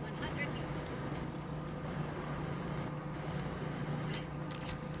 100 meters.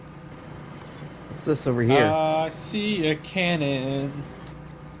 What's this over here? I see a cannon.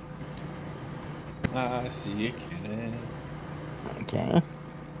 I see a cannon. Okay.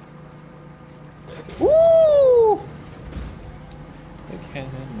 Woo! The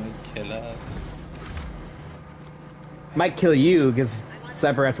cannon might kill us. Might kill you, because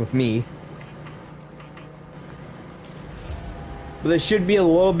cyperrat's with me. But this should be a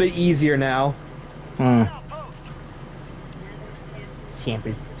little bit easier now. Hmm.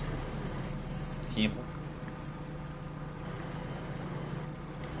 Champion. Team.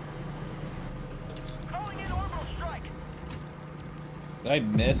 Calling in orbital strike. Did I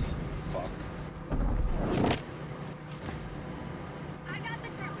miss? Fuck. I got the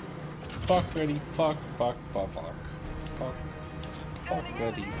drone. Fuck ready. Fuck. Fuck. Fuck. Fuck. Fuck. Fuck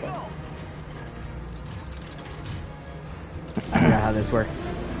ready. Fuck. I forgot how this works.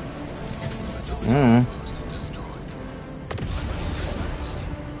 Hmm.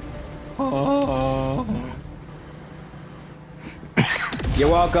 Oh. You're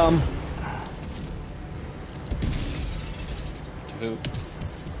welcome. Who?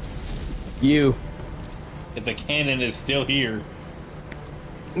 You. If the cannon is still here.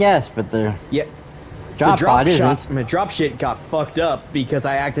 Yes, but the Yeah. drop pod isn't. My drop shit got fucked up because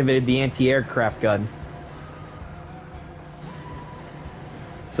I activated the anti-aircraft gun.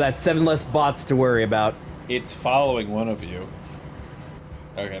 So that's 7 less bots to worry about. It's following one of you.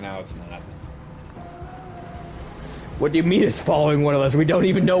 Okay, now it's not. What do you mean it's following one of us? We don't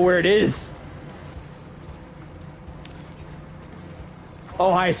even know where it is.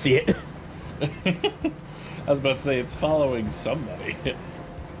 Oh, I see it. I was about to say it's following somebody.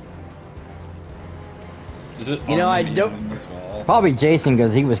 Is it? You know, I armor don't- behind this wall? Probably Jason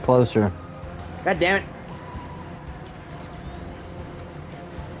because he was closer. God damn it.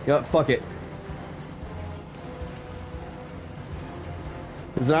 You know what? Fuck it.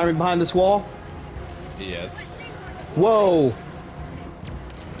 Is an army behind this wall? Yes. Whoa!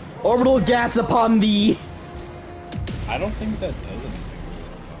 Orbital gas upon thee! I don't think that does anything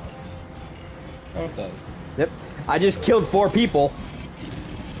with the bots. Oh, it does. Yep. I just killed 4 people.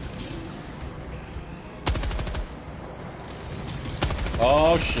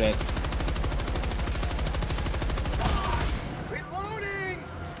 Oh shit. Reloading.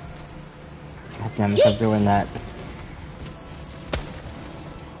 God damn it, stop doing that.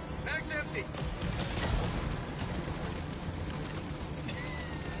 Mag's empty.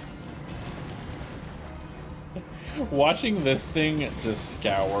 Watching this thing just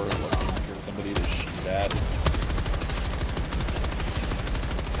scour looking for somebody to shoot at is...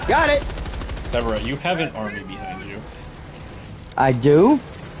 Got it! Deborah, you have an army behind you. I do?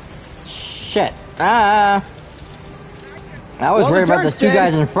 Shit. Ah. I was Well, worried the about the turret's 2 dead.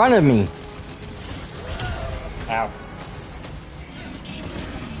 guys in front of me. Ow.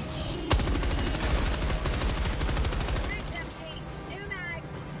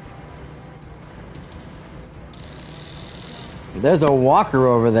 There's a walker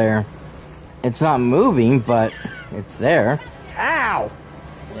over there. It's not moving, but it's there. Ow!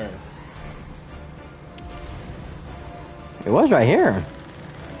 Where? It was right here.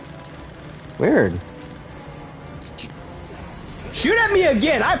 Weird. Shoot at me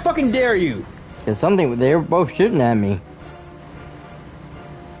again! I fucking dare you! Cause something, they were both shooting at me.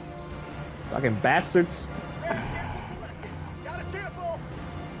 Fucking bastards.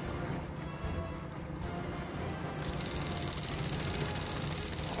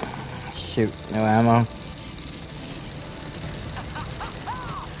 Shoot, no ammo.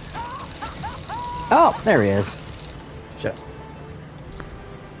 Oh, there he is. Shit.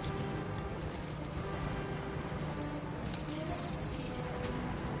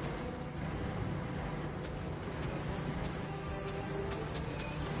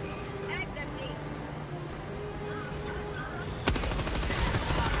 Bag's empty.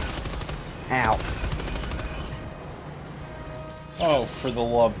 Ow. Oh, for the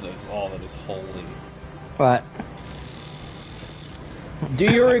love that is all that is holy. What? Do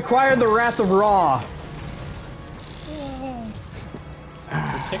you require the wrath of Ra?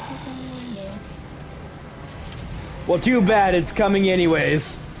 Technically, no. Well, too bad, it's coming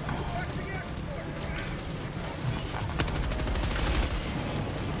anyways.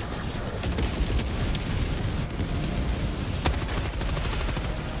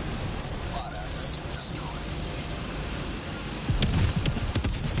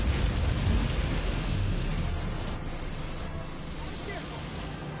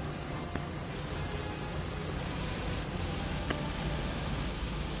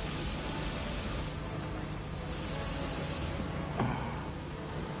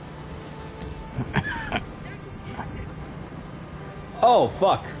 Oh,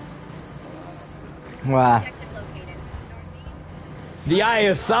 fuck. Wow. Objective located. Northeast. The Eye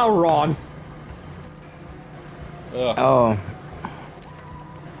of Sauron. Ugh. Oh.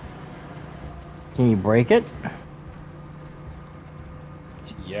 Can you break it?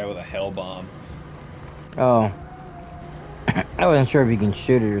 Yeah, with a hell bomb. Oh. I wasn't sure if you can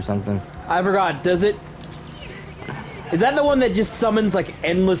shoot it or something. I forgot, does it? Is that the one that just summons like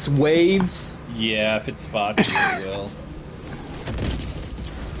endless waves? Yeah, if it spots you, it will.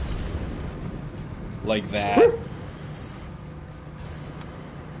 Like that.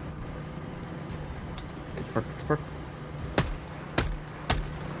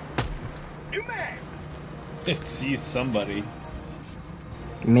 It sees somebody.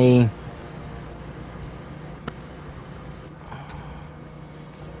 Me.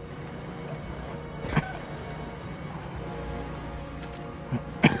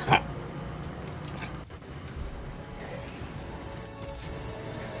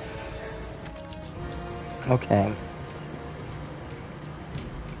 Okay.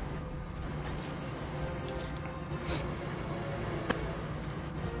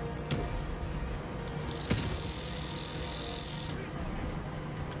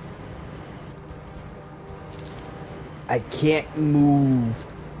 I can't move.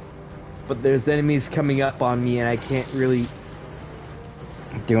 But there's enemies coming up on me and I can't really...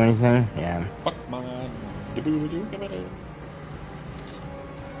 Do anything? Yeah. Fuck my.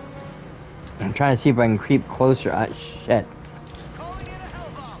 I'm trying to see if I can creep closer. Shit.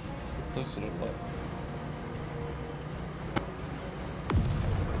 Close to the what?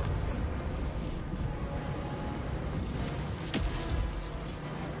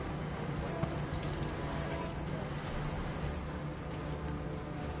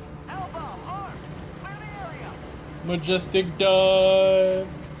 Majestic dive.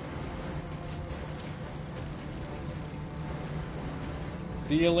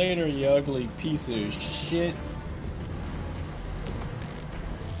 See you later, you ugly piece of shit.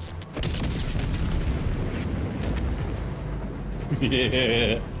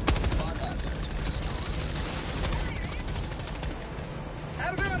 Yeah.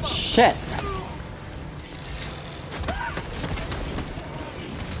 Shit.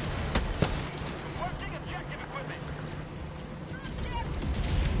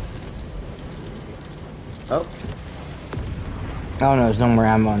 Oh. Oh no, there's no more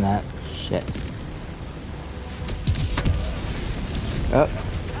ammo on that. Shit. Oh.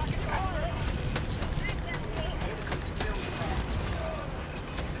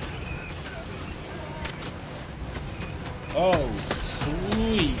 Oh,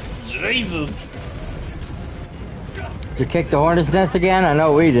 sweet Jesus. Did you kick the hornet's nest again? I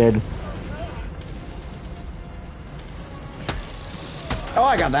know we did. Oh,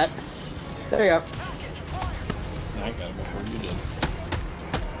 I got that. There you go. I got it before you did.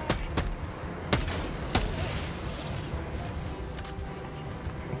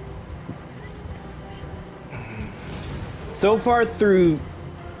 so far through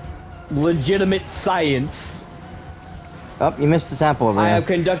legitimate science, Oh, you missed the sample over I there. have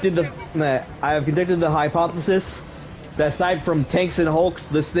conducted the hypothesis that aside from tanks and hulks,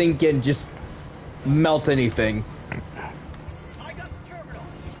 this thing can just melt anything. I got the terminal.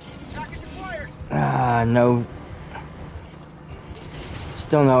 Package acquired. Ah, no.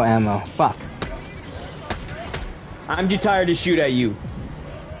 Still no ammo. Fuck. I'm too tired to shoot at you.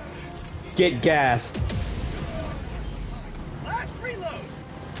 Get gassed. Last reload.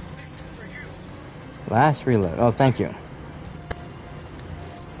 For you. Last reload. Oh, thank you.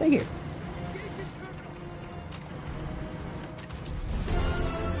 Thank you.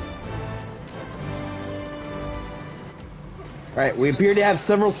 Alright, we appear to have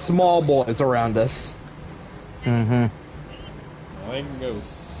several small boys around us. Mm-hmm. I can go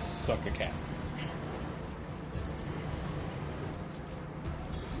suck a cat.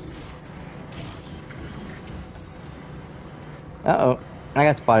 Uh-oh. I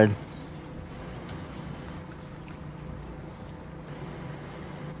got spotted.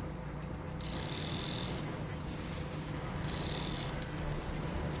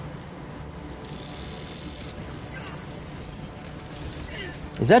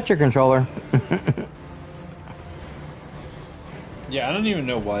 Is that your controller? Yeah, I don't even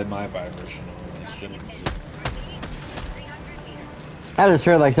know why my vibration always shouldn't be. I just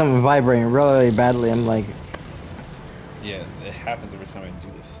heard like something vibrating really badly. I'm like, Yeah, it happens every time I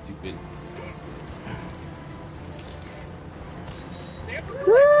do this stupid.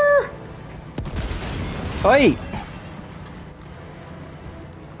 oi!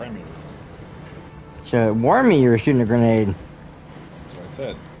 Premier. Should warn me you were shooting a grenade. That's what I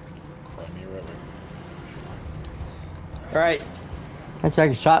said. Crimey River. Alright, That's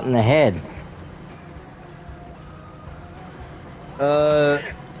like a shot in the head.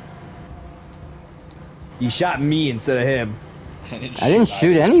 you shot me instead of him. I didn't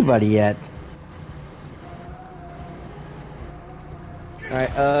shoot anybody yet.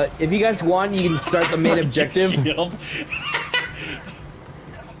 Alright, if you guys want, you can start the main objective. Shield.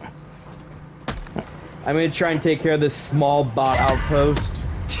 I'm gonna try and take care of this small bot outpost.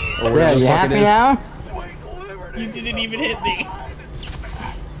 Or Yeah, whatever you the fuck it happy is. now? You didn't even hit me.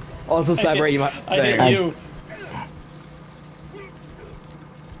 Also, Cyber, you might. I there. hit you.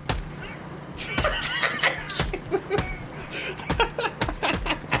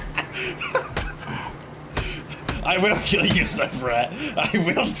 I will kill you, cyperrat. I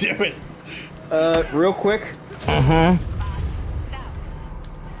will do it. Real quick, Mm-hmm.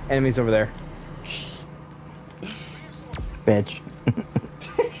 enemies over there. Bitch.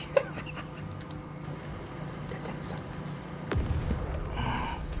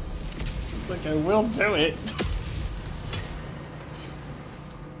 It's like I will do it.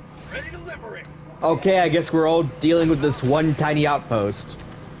 Ready to liberate. Okay, I guess we're all dealing with this one tiny outpost.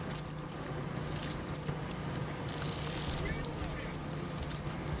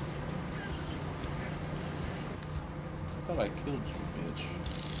 I thought I killed you, bitch.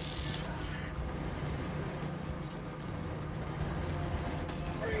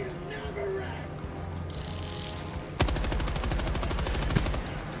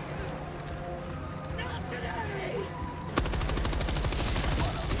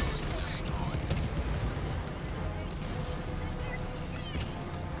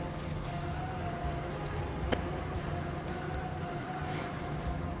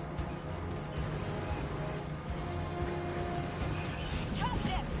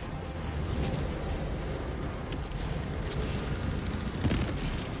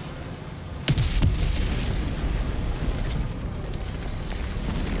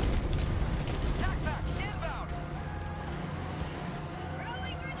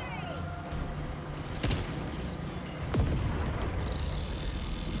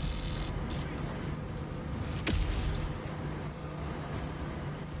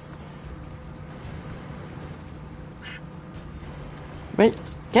 Wait,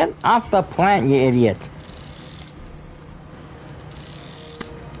 get off the plant, you idiot.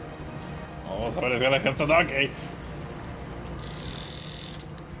 Oh, somebody's gonna kiss the donkey.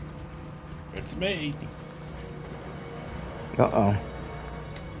 It's me. Uh-oh.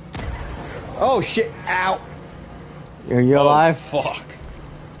 Oh shit! Ow! You alive? Oh, fuck.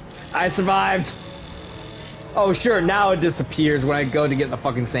 I survived. Oh sure, now it disappears when I go to get the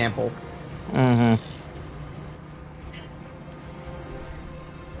fucking sample. Mm-hmm.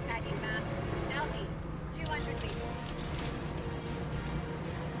 Tagging map. Southeast. 200 meters.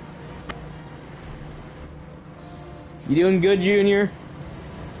 You doing good, Junior?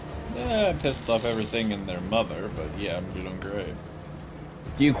 Yeah, I pissed off everything and their mother, but yeah, I'm doing great.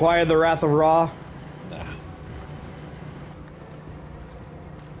 Do you acquire the Wrath of Ra? Nah.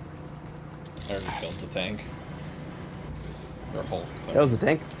 I already killed the tank. Or Hulk. Sorry. That was a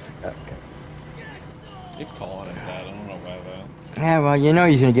tank. Okay. Keep calling it that. I don't know why though. Yeah, well, you know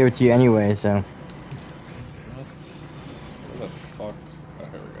he's gonna give it to you anyway, so. Where the fuck? Oh,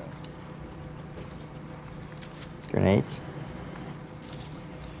 here we go. Grenades.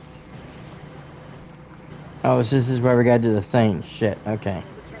 Oh, so this is where we gotta do the thing. Shit, okay.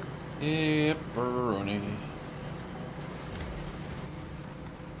 Yep, Baroni.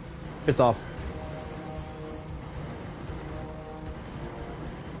 Piss off.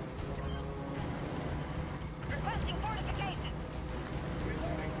 Requesting fortification.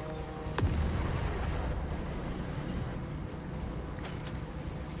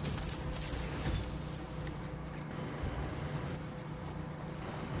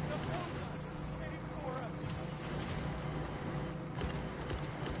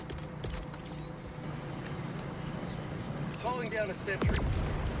 Calling down a sentry.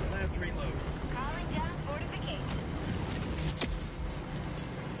 Last reload. Calling down fortification.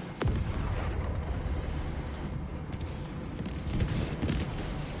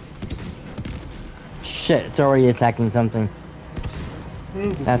 Shit, it's already attacking something.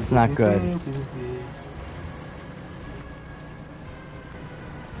 That's not good.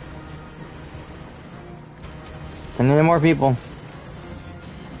 Sending in more people.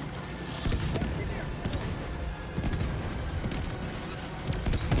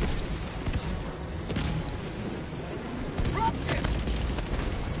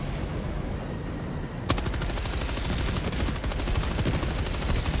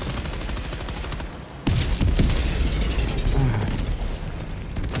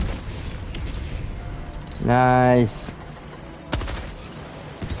 Nice.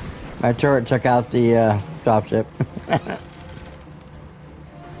 My turret took out the dropship.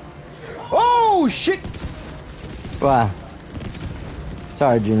 Oh shit! Wow.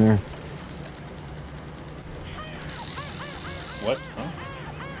 Sorry, Junior. What?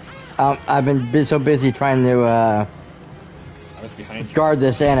 Huh? I've been so busy trying to I was behind you. guard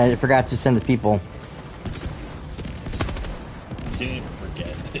this, and I forgot to send the people. You didn't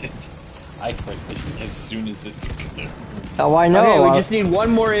forget it. I clicked it as soon as it took it. Oh, I know. Okay, we just need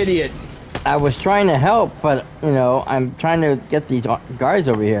one more idiot. I was trying to help, but you know, I'm trying to get these guys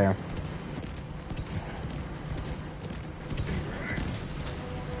over here.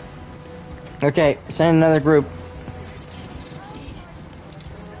 Okay, send another group.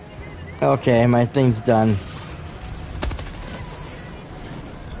 Okay, my thing's done. You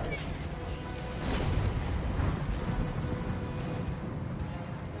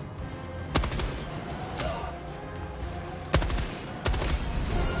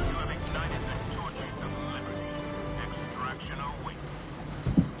have ignited the torches of liberty. Extraction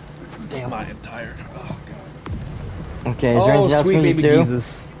awaits. Damn, I am tired. Oh god. Okay, is there Oh, anything else sweet we need baby to do?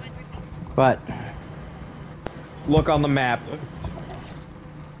 Jesus. What? Look on the map.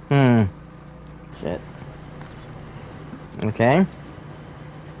 Shit. Okay.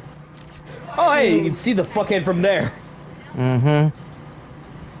 Oh, hey, you can see the fuckhead from there. Mm-hmm.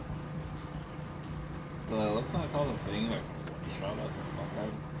 Let's not call the thing like shot us the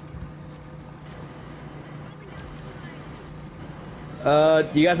fuck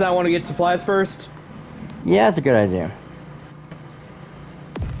out. Do you guys not want to get supplies first? Yeah, that's a good idea.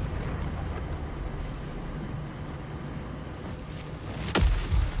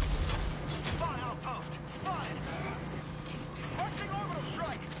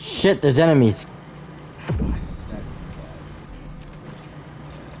 Shit, there's enemies.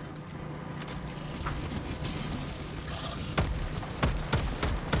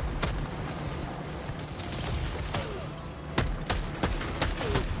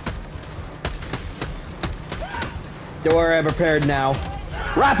 Door I prepared now.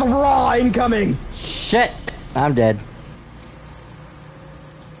 Wrath of Ra incoming! Shit, I'm dead.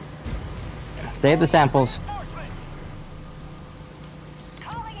 Save the samples.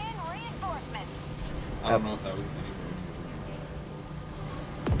 Calling in reinforcements. I don't know if that was anywhere.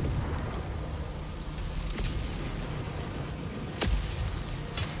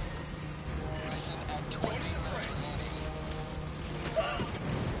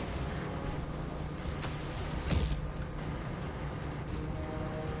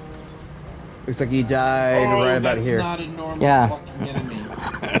 Looks like he died right about that's here. Not a normal Yeah. fucking enemy.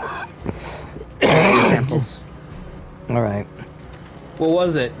 Samples. All right. What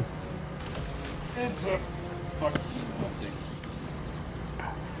was it? It's a fucking thing.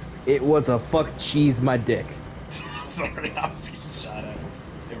 It was a fuck cheese my dick. Sorry, I'll be shot at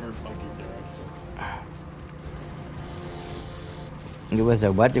every fucking direction. It was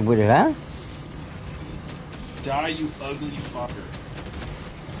a what? What? Huh? Die, you ugly fucker.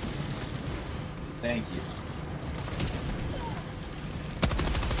 Thank you.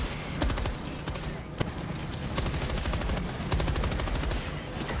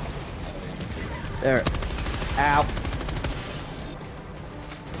 There. Ow.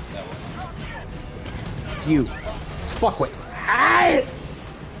 You. Fuckwit. Ah!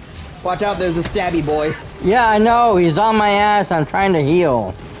 Watch out, there's a stabby boy. Yeah, I know. He's on my ass. I'm trying to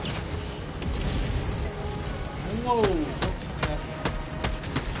heal. Whoa.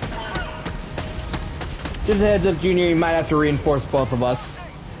 Just a heads up, Junior, you might have to reinforce both of us.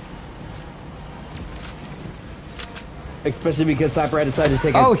 Especially because cyperrat decided to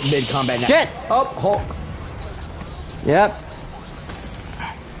take a mid-combat nap. Shit! Oh, Hulk. Yep.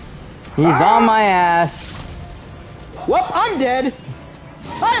 He's on my ass. Whoop, I'm dead.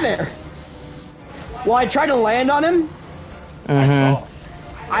 Hi there. Well, I tried to land on him.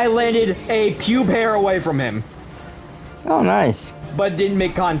 I landed a pube hair away from him, Oh, nice. but didn't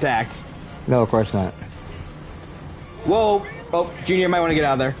make contact. No, of course not. Whoa. Oh, Junior might want to get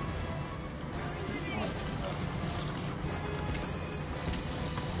out of there.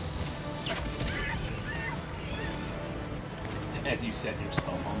 As you set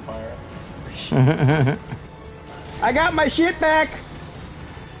yourself on fire. I got my shit back.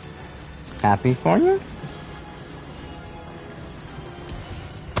 Happy for you?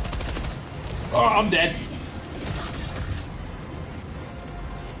 Oh, I'm dead.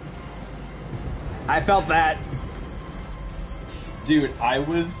 I felt that. Dude, my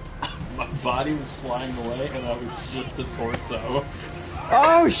body was flying away and I was just a torso.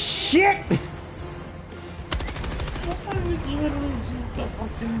 Oh, shit. I was literally just a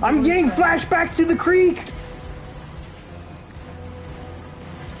fucking I'm getting flashbacks to the creek.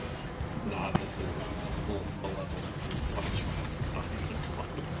 Nah, this is malevolent. It's not even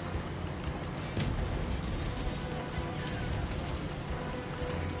close.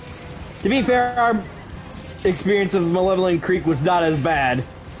 To be fair, our experience of Malevolent Creek was not as bad.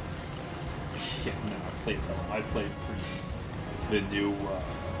 Yeah, no, I played for the new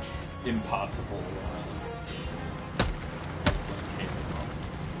Impossible level. I think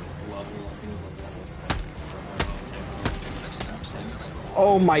it was a level.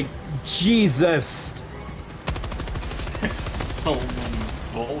 Oh my Jesus. There's so many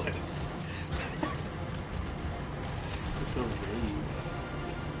bullets. It's a raid.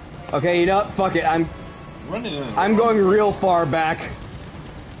 Okay, you know what? Fuck it. I'm I'm going real far back.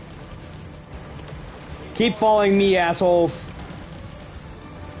 Keep following me, assholes.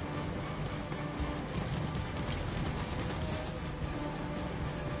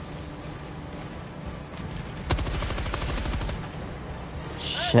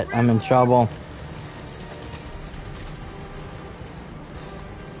 Shit, I'm in trouble.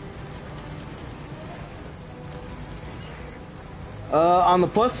 On the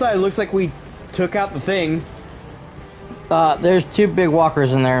plus side, it looks like we took out the thing. There's two big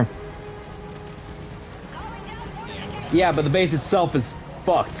walkers in there. Yeah, but the base itself is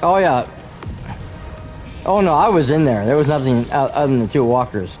fucked. Oh, yeah. Oh, no, I was in there. There was nothing other than the two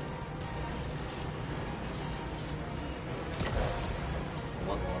walkers.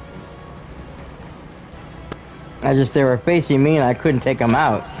 They were facing me and I couldn't take them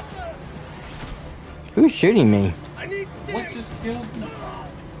out. Who's shooting me? What just killed me?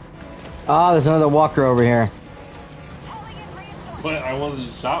 Oh, there's another walker over here. But I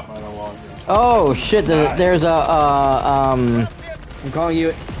wasn't shot by the walker. Oh, shit, there's a, I'm calling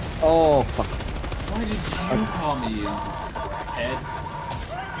you. Oh, fuck. Why did you call me, you head?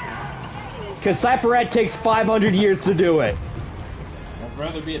 Because cyperrat takes 500 years to do it. I'd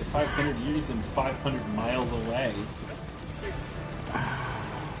rather be at 500 years than 500 miles away.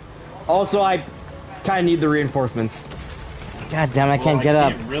 Also, I kind of need the reinforcements. God damn, I can't get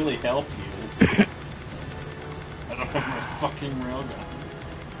up. I can't really help you. I don't have my fucking railgun.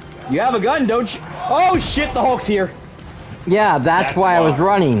 You have a gun, don't you? Oh shit, the Hulk's here. Yeah, that's why I was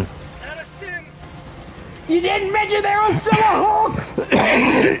running. You didn't mention there was still a Hulk!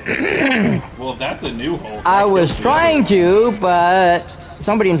 Well, that's a new Hulk. I was trying to, but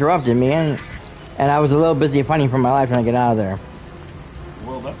somebody interrupted me, and I was a little busy fighting for my life trying to get out of there.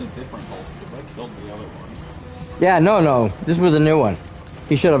 Well, that's a different Hulk, because I killed the other one. Yeah, no, this was a new one.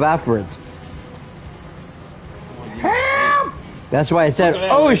 He showed up afterwards. Well, help! That's why I said,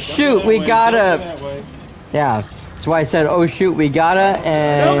 oh shoot, we gotta... Yeah, that's why I said, oh shoot, we gotta,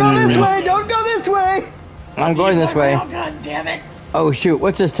 and... Don't go this way, don't go this way! I'm going this way. Oh, God damn it. Oh shoot,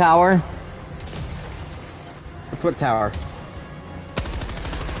 what's this tower? What tower?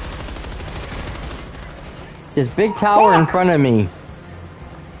 This big tower in front of me.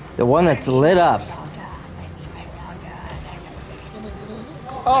 The one that's lit up.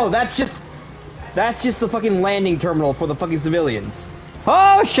 Oh, that's just... That's just the fucking landing terminal for the fucking civilians.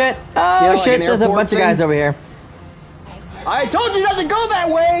 Oh shit! Oh You know, like shit! an There's a airport bunch of thing? guys over here. I told you not to go that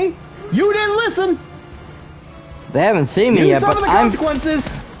way! You didn't listen! They haven't seen me You yet, suffer but the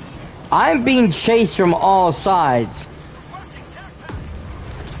consequences! I'm being chased from all sides.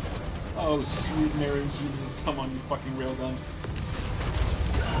 Oh, sweet Mary Jesus, come on, you fucking railgun.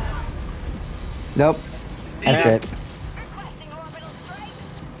 Nope. That's Yeah. it. Requesting orbital strike.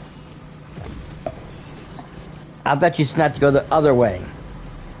 I thought you said not to go the other way.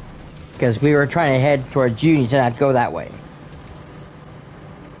 Because we were trying to head towards you and you said not to go that way.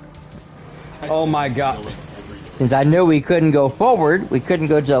 Oh my god. Since I knew we couldn't go forward, we couldn't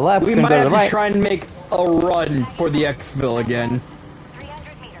go to the left, We couldn't might go to have the to right. try and make a run for the exfil again.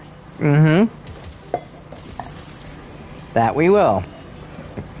 300 meters. Mm-hmm. That we will.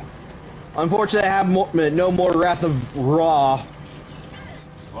 Unfortunately, I have no more Wrath of Raw.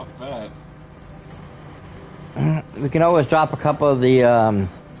 Fuck that. We can always drop a couple of the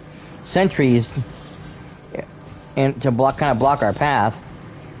sentries and to kind of block our path.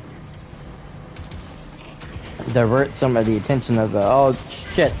 Divert some of the attention of the oh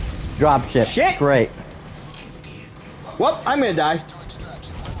shit, drop ship. Shit! Great. Well, I'm gonna die.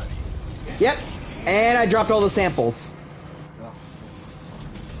 Yep, and I dropped all the samples.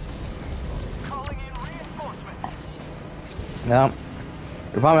 Calling in reinforcements. Well,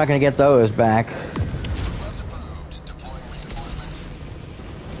 we're probably not gonna get those back.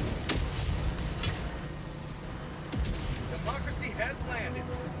 Democracy has landed.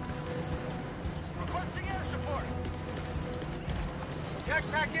 Requesting air support.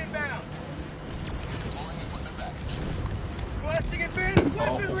 Backpack inbound. Requesting advanced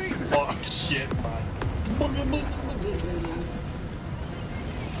Oh, weaponry. fuck, shit, man.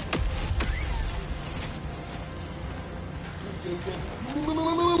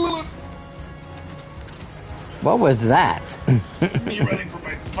 What was that? Me running for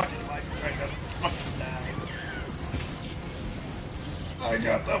my fucking life right now. Fucking die. I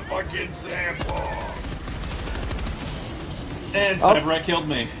got the fucking sample. And Oh. cyperrat killed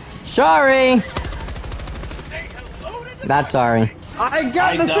me. Sorry. Say hello to Not sorry. I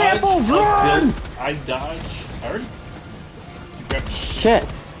got the dodged samples! a Run! build- I dodged. I already. You grabbed the Shit.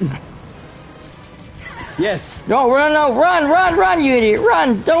 Yes. No, run, no, run, you idiot,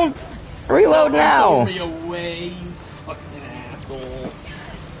 run! Don't reload Throw now. me away, you fucking asshole.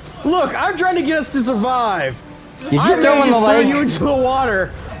 Look, I'm trying to get us to survive. Did you I throw in the just threw you lake? into the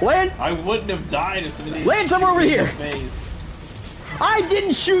water. Land. I wouldn't have died if somebody Land some shoot over me in here. the face. I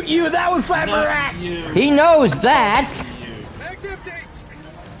didn't shoot you. That was Not cyperrat. you. He knows that. You. Mag's empty.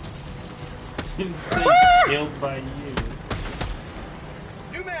 Didn't say killed by you.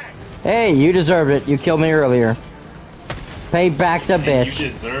 New mag. Hey, you deserved it. You killed me earlier. Payback's a And bitch. you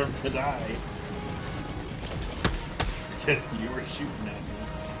deserve to die. Because you were shooting at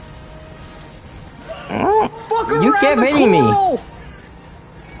me. Oh, Fuck around you kept the hitting me. coral.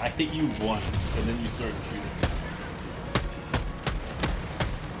 I hit you once, and then you started shooting.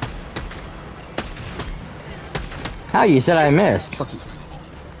 How you said I missed? No,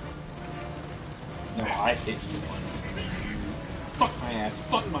 I hit you once, and then you... Fuck my ass,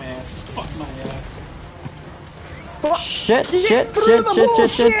 fuck my ass, fuck my ass. Fuck. Shit, Get shit, through shit, the shit, bullshit.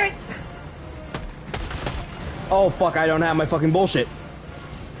 shit, shit. Oh fuck! I don't have my fucking bullshit.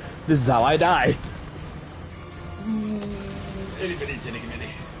 This is how I die. Itty bitty titty bitty.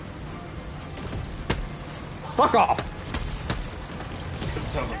 Fuck off. It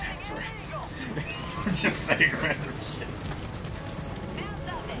sounds like threats. Just saying random shit.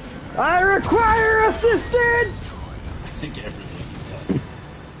 I require assistance. I think everything does.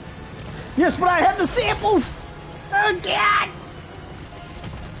 Yes, but I have the samples. Oh god.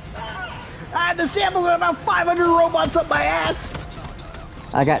 I have the samples of about 500 robots up my ass.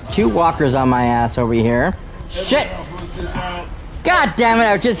 I got 2 walkers on my ass over here. Shit! Who's this out? God damn it!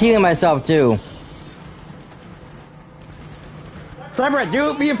 I was just healing myself too. Cyberrat,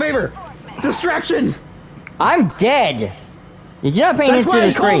 do me a favor. Distraction. I'm dead. You're not paying That's attention to why I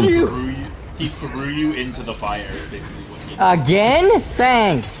the called screen. you. He threw you into the fire, is basically what he did. Again?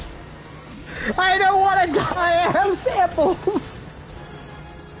 Thanks. I don't want to die. I have samples.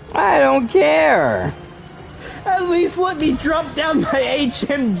 I don't care. At least let me drop down my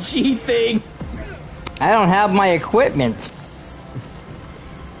HMG thing. I don't have my equipment.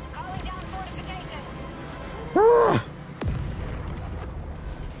 Calling down fortifications. Ah.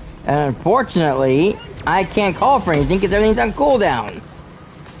 And unfortunately, I can't call for anything because everything's on cooldown.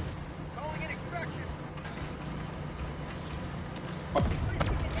 Calling in extraction.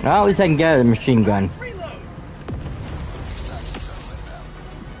 Well, at least I can get a machine gun. Reload.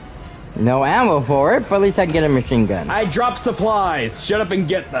 No ammo for it, but at least I can get a machine gun. I dropped supplies. Shut up and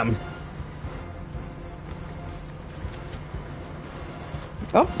get them.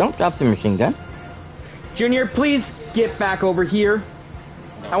 Oh, don't drop the machine gun. Junior, please get back over here.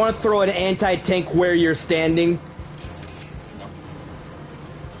 No. I want to throw an anti-tank where you're standing. No.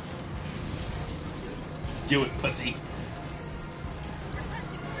 Do it, pussy.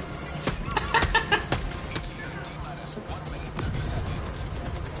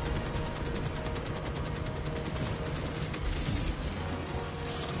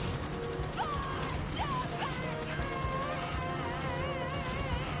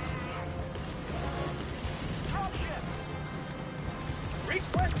 Dropship.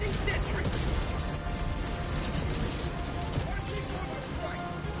 Requesting sentry. Requesting orbital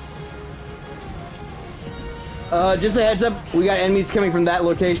strike. Just a heads up, we got enemies coming from that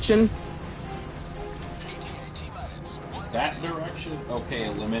location. That direction? Okay,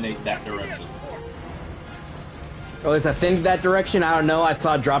 eliminate that direction. Or at least I think that direction. I don't know. I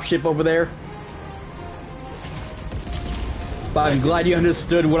saw a dropship over there. But I'm glad you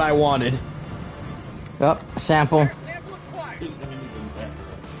understood what I wanted. Oh, sample. Sample acquired. There's enemies in that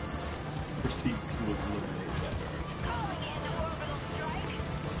direction. Proceeds to eliminate that direction. Calling in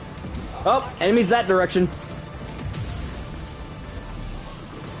orbital strike. Oh, enemies that direction.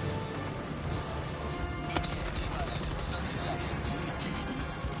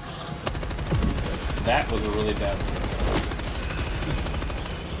 That was a really bad throw.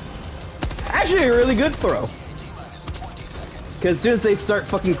 Actually, a really good throw. Because as soon as they start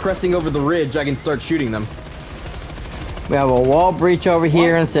fucking cresting over the ridge, I can start shooting them. We have a wall breach over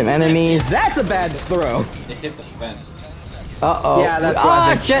here and some enemies. That's a bad throw. It hit the fence. Uh-oh. Yeah, that's what I Ah,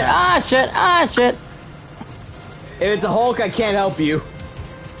 think. shit, ah, shit, ah, shit. If it's a Hulk, I can't help you.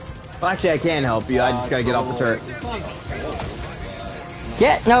 Well, actually, I can help you. I just gotta get off the turret. It's not a hole.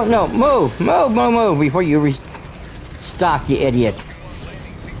 Get, no, move before you restock, you idiot.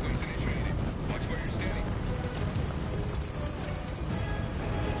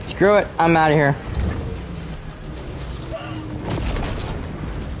 Screw it, I'm out of here.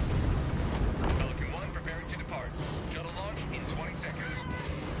 Pelican 1 preparing to depart. Shuttle launch in 20 seconds.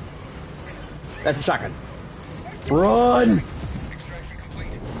 That's a shotgun. Run! Extraction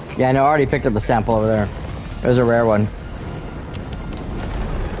complete. Yeah, no, I already picked up the sample over there. It was a rare one.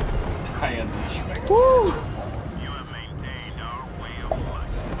 I unleash Mega. Woo! You have maintained our way of life.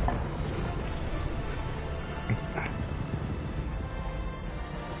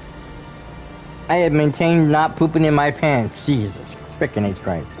 I have maintained not pooping in my pants. Jesus frickin' H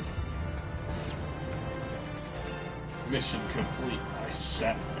Christ. Mission complete. I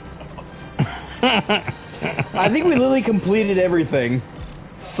shat myself. I think we literally completed everything.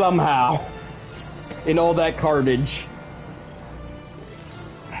 Somehow. In all that carnage.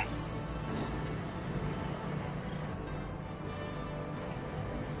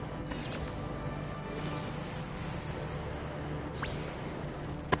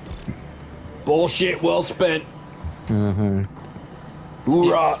 Bullshit well spent. Mm-hmm.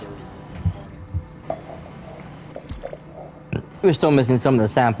 Hoorah. We're still missing some of the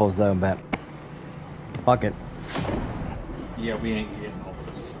samples though, but fuck it. Yeah, we ain't getting all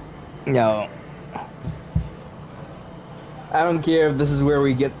those. No. I don't care if this is where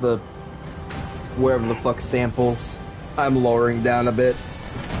we get the wherever the fuck samples. I'm lowering down a bit.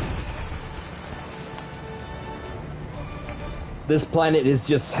 This planet is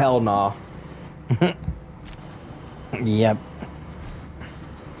just hell nah. Yep.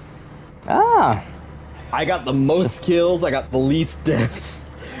 Ah. I got the most kills, I got the least deaths.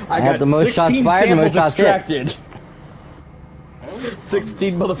 I had got the most shots 16 fired, the most samples shots hit. extracted. I always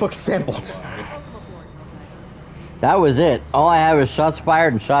 16 motherfucking samples. That was it. All I had was shots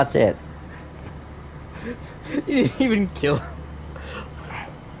fired and shots hit. You didn't even kill.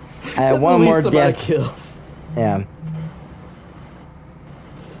 I had one more death. Kills. Yeah.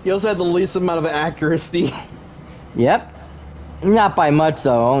 You also had the least amount of accuracy. Yep. Not by much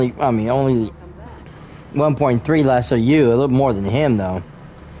though. Only 1.3 less of you. A little more than him though.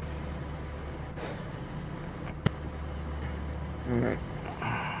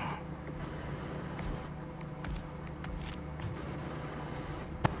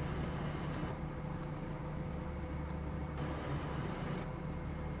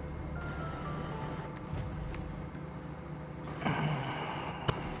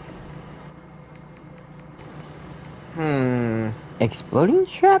 Exploding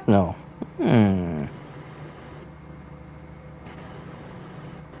shrapnel.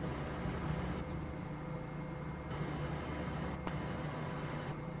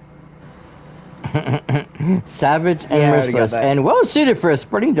 Savage and Yeah, I already got merciless, that. and well suited for a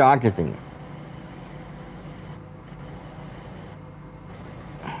sporting democracy.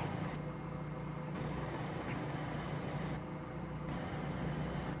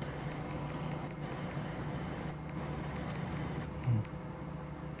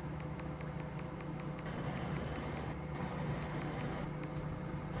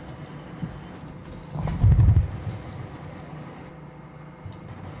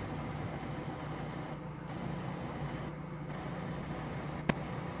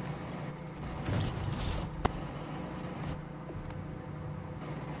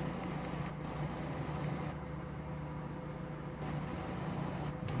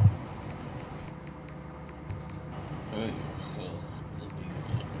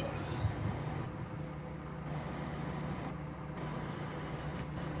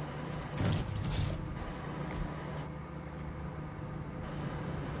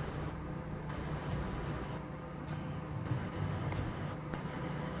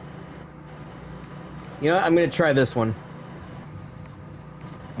 You know what? I'm gonna try this one.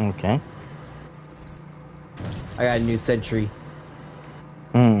 Okay. I got a new sentry.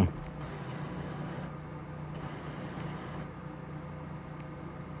 Hmm.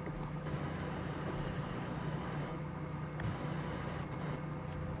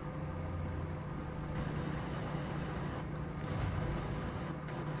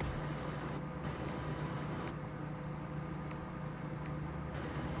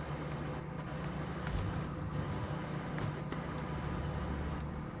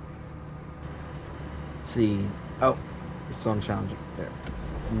 Let's see. Oh, it's still on challenge there.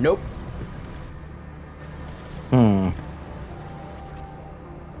 Nope. Hmm.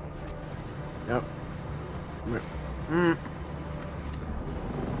 Nope. Mm.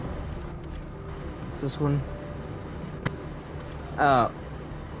 What's this one? Oh.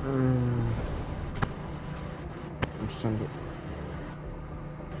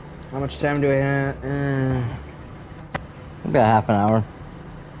 How much time do I have? About half an hour.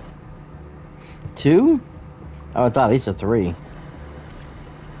 2? Oh, I thought at least a 3.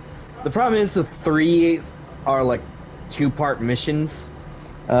 The problem is the 3 are like 2-part missions.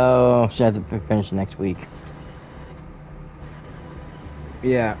 Oh, should have to finish next week.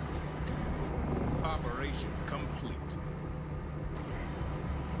 Yeah. Operation complete.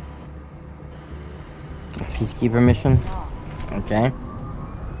 Peacekeeper mission. Okay.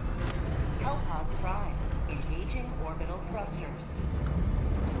 Hellpods prime. Engaging orbital thrusters.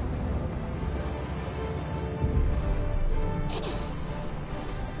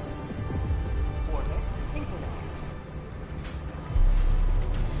 Orbit synchronized.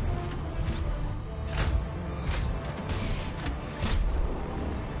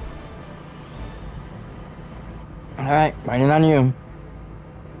 Alright, waiting on you.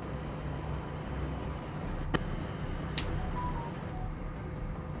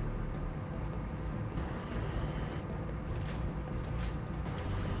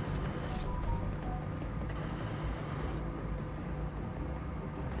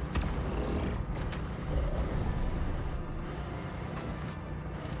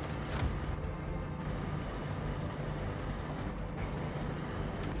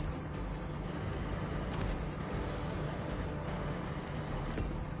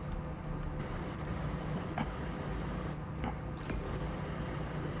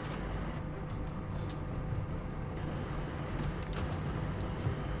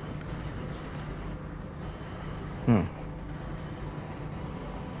 Hmm.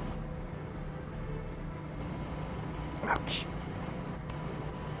 Ouch.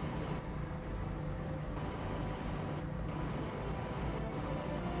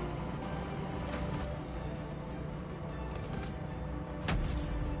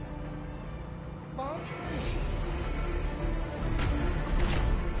 Launch.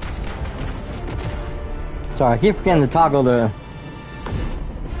 Sorry, I keep forgetting to toggle the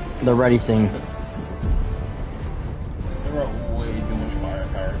ready thing. There are way too much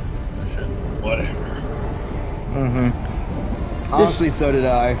firepower in this mission. Whatever. Mm-hmm. Honestly, so did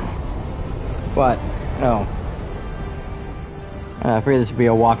I. What? Oh. I figured this would be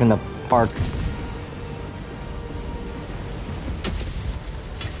a walk in the park. The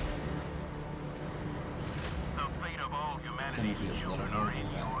fate of all humanity's children are in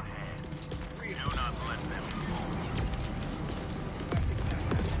your hands. Do not let them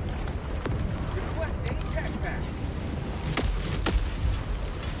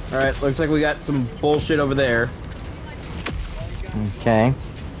Alright, looks like we got some bullshit over there. Okay.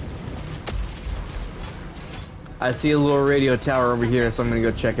 I see a little radio tower over here, so I'm gonna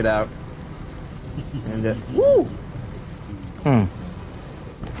go check it out. And, woo! Hmm.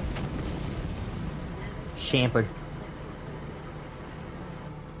 champered.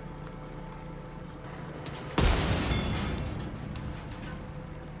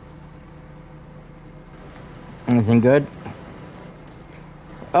 Anything good?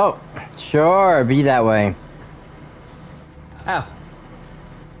 Oh, sure, be that way. Ow.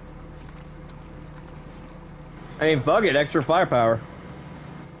 I mean, fuck it, extra firepower.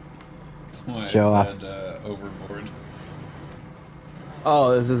 That's why Show I off. said overboard.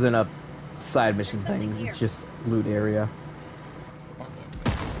 Oh, this isn't a side mission thing. It's just loot area.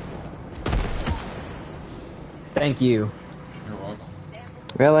 Thank you. You're welcome.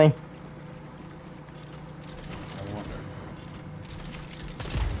 Really? I wonder.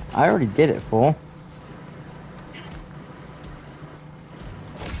 I already did it, fool.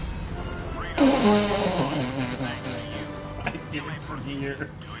 I did it from here.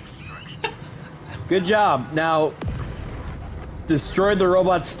 Good job. Now, destroy the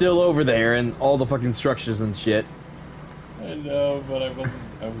robots still over there and all the fucking structures and shit. I know, but I was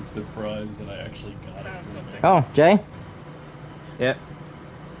surprised that I actually got it. Oh, Jay? Yep.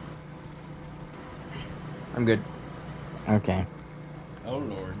 I'm good. Okay. Oh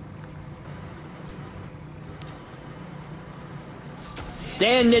lord.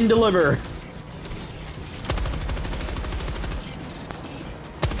 Stand and deliver.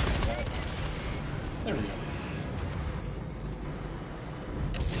 There we go.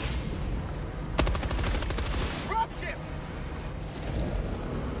 Dropship!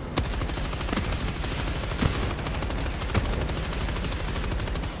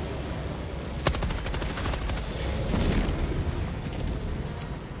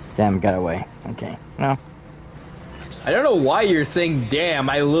 Damn, got away. Okay. No. I don't know why you're saying damn.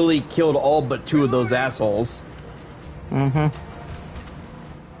 I literally killed all but 2 of those assholes. Mm-hmm. I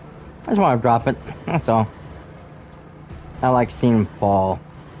just want to drop it. That's all. I like seeing him fall.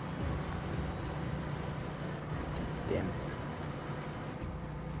 Damn.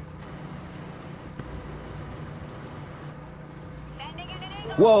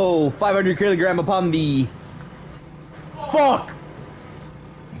 Whoa, 500 kilogram upon the... Fuck!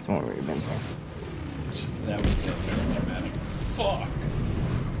 That's what we've been for. That was very dramatic. Fuck.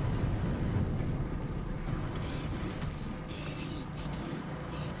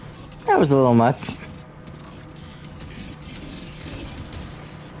 That was a little much.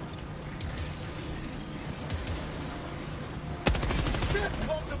 This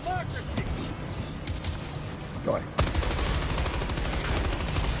called democracy! Go ahead.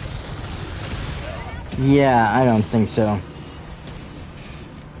 Yeah, I don't think so.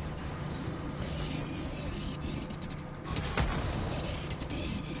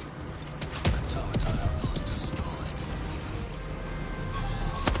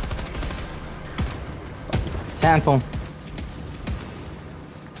 Sample.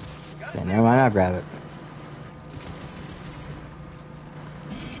 Okay, never mind, I'll grab it.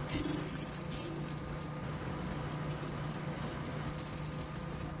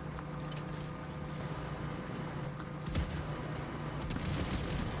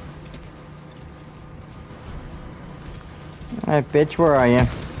 Alright, bitch, where are you?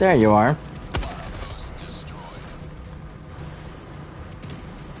 There you are.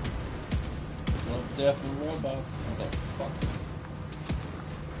 Well, death and robots. Motherfuckers.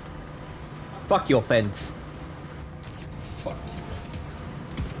 Fuck your fence. Fuck you guys.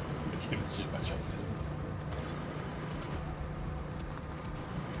 Who gives a shit about your feelings?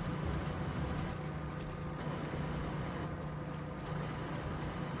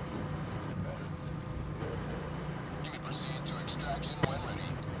 You can proceed to extraction when ready.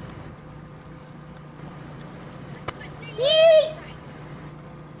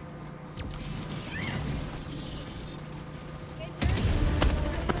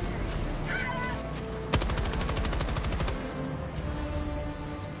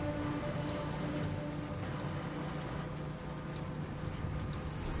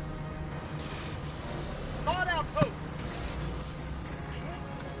 Guard outpost!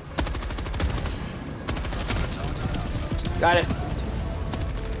 Got it.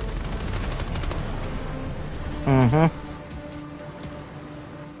 Mm-hmm.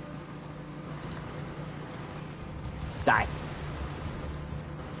 Die.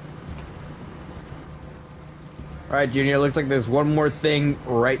 Alright, Junior, looks like there's one more thing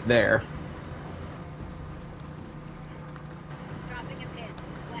right there. Dropping a pin.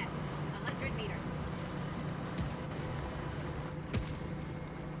 West. 100 meters.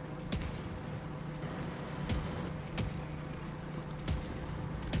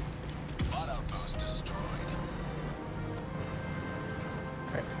 Guard outpost destroyed.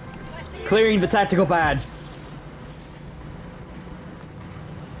 Clearing the tactical pad.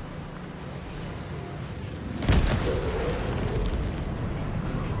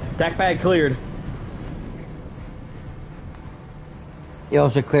 Tac pad cleared. You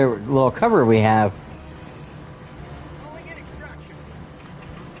also clear the little cover we have. Calling in extraction.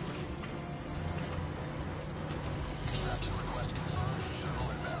 Extraction request confirmed. Shuttle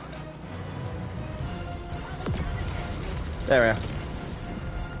inbound. There we are.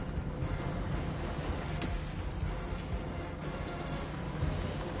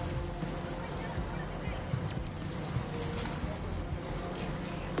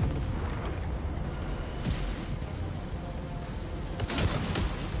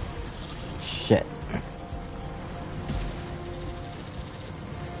 Shit.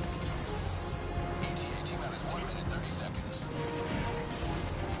 ETA T-minus 1 minute 30 seconds.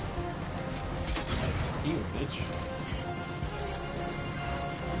 You bitch.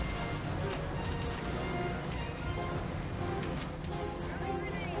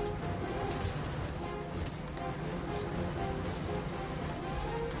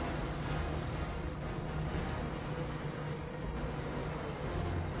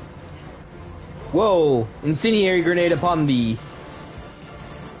 Whoa! Incendiary grenade upon thee.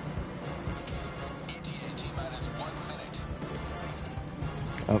 ETA T-minus 1 minute.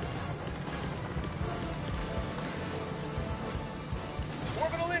 Oh.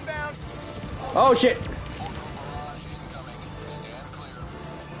 Orbital inbound. Oh shit! Orbital barrage incoming. Stand clear.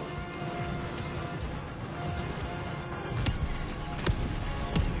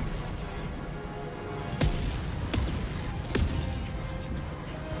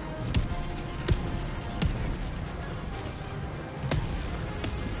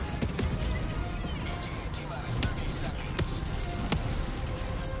 ETA T-minus 30 seconds.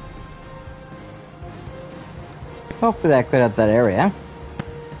 Hopefully that cleared up that area.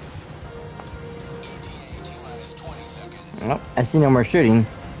 ETA T-minus 20 seconds. Well, I see no more shooting.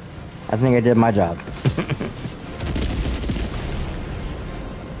 I think I did my job.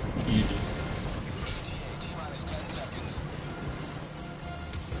 You ETA T-minus 10 seconds.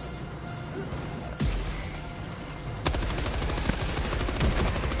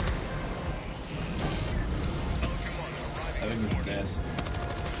 I think it's dead.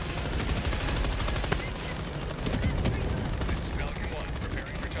 This is Falcon 1,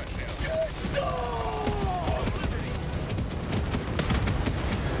 preparing for touchdown.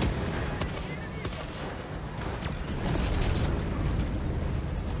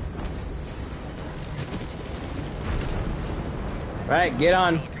 Right, get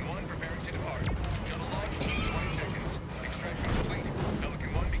on. Falcon 1 preparing to depart. Shuttle launch in 20 seconds. Extraction complete.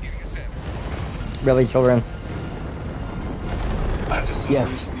 Falcon 1 beginning ascent. Really, children? I just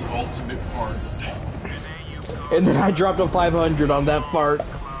Yes. the ultimate part. And then I dropped a 500 on that fart.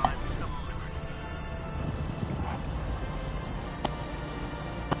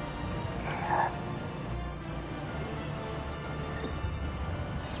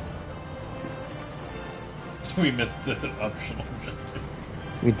 We missed the optional objective.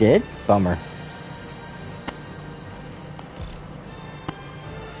 We did? Bummer.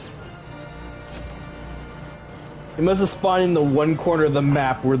 It must have spawned in the one corner of the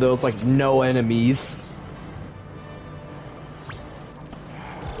map where there was like no enemies.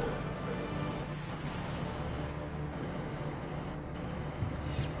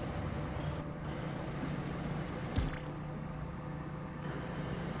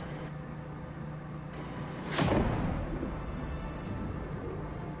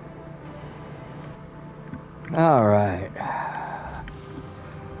 Alright.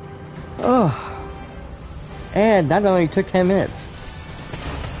 Oh. And that only took 10 minutes.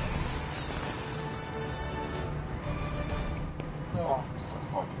 Oh, I'm so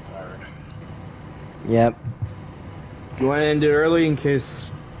fucking tired. Yep. You want to end it early in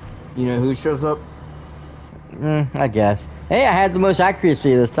case you know who shows up? I guess. Hey, I had the most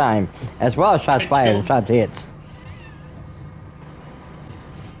accuracy this time, as well as shots I fired and killed- shots hits.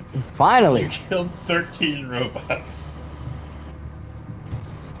 Finally. You killed 13 robots.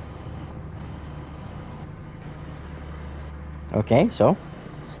 Okay, so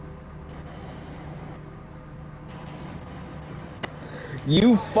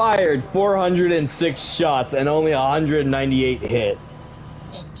You fired 406 shots and only 198 hit.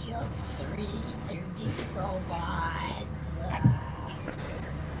 It killed 3 dirty robots.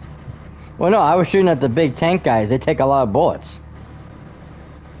 well, no, I was shooting at the big tank guys. They take a lot of bullets.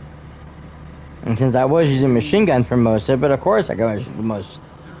 And since I was using machine guns for most of it, but of course I go the most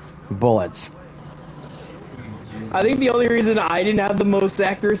bullets. I think the only reason I didn't have the most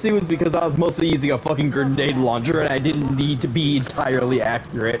accuracy was because I was mostly using a fucking grenade launcher and I didn't need to be entirely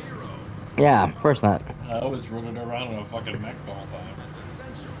accurate. Yeah, of course not. I was running around in a fucking mech the whole time.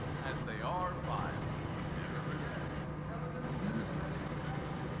 Essential as they are fine.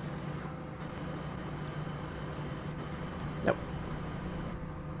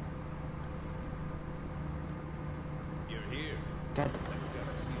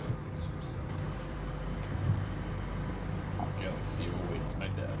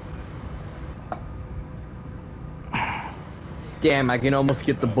 Damn, I can almost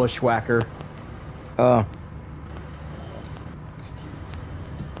get the bushwhacker. Oh.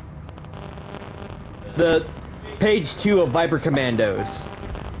 The page 2 of Viper Commandos.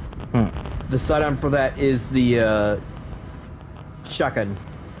 The sidearm for that is the shotgun.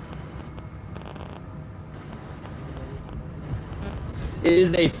 It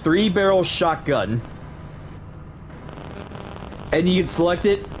is a 3-barrel shotgun. And you can select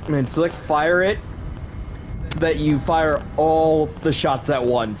it, select fire it, so that you fire all the shots at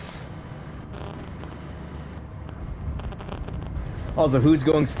once. Also, who's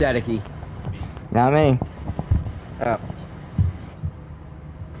going staticky? Not me. Oh.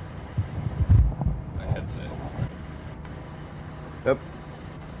 My headset. Yep.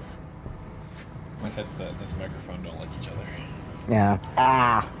 My headset and this microphone don't like each other. Yeah.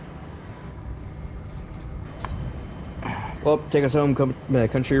 Ah. Well, take us home,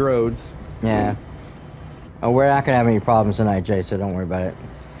 country roads. Yeah. Oh, we're not gonna have any problems tonight, Jay, so don't worry about it.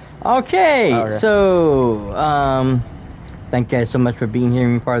 Okay, Okay. so thank you guys so much for being here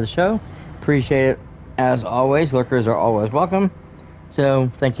and being part of the show. Appreciate it as always. Lurkers are always welcome.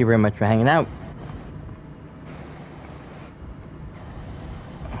 So thank you very much for hanging out.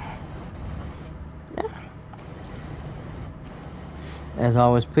 Yeah. As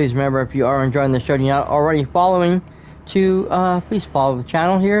always, please remember, if you are enjoying the show and you're not already following, to please follow the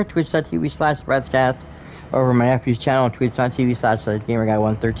channel here, twitch.tv/RatsCast, over my nephew's channel,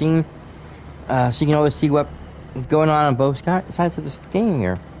 twitch.tv/GamerGuy113. So you can always see what's going on both sides of this game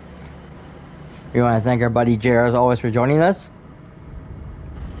here. We want to thank our buddy JR as always for joining us.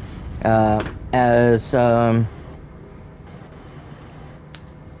 It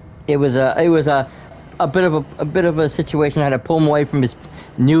was a bit of a situation. I had to pull him away from his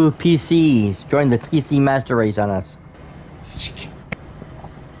new PCs, join the PC master race on us.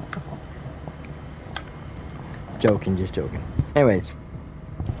 Joking, just joking. Anyways,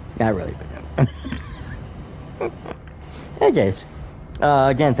 not really, but no. Hey guys,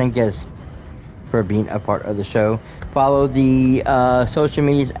 again, thank you guys for being a part of the show. Follow the social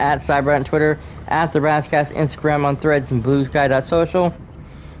medias at cyperrat on Twitter, at the RatsCast Instagram, on Threads, and bluesky.social.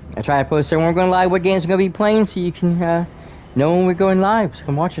 I try to post there when we're going live, what games we're going to be playing, so you can know when we're going live. So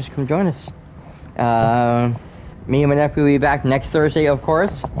come watch us, come join us. Me and my nephew will be back next Thursday, of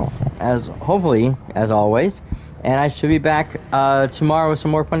course, hopefully, as always. And I should be back tomorrow with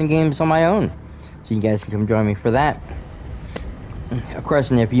some more fun games on my own, so you guys can come join me for that. Of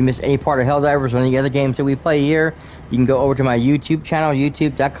course, and if you miss any part of Helldivers or any other games that we play here, you can go over to my YouTube channel,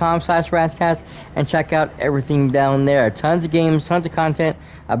 youtube.com/RatsCast, and check out everything down there. Tons of games, tons of content.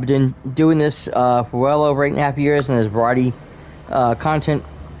 I've been doing this for well over 8.5 years, and as a variety content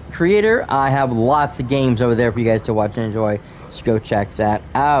creator, I have lots of games over there for you guys to watch and enjoy, so go check that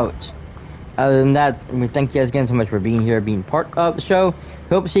out. Other than that, we thank you guys again so much for being here, being part of the show.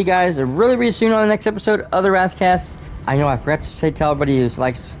 Hope to see you guys really, really soon on the next episode of the RatsCast. I know I forgot to tell everybody who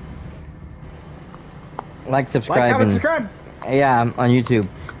likes, subscribe, Like, comment, and subscribe. yeah, on YouTube.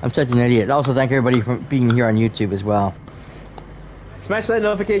 I'm such an idiot. Also, thank everybody for being here on YouTube as well. Smash that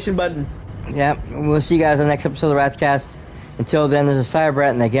notification button. Yeah, we'll see you guys on the next episode of the RatsCast. Until then, this is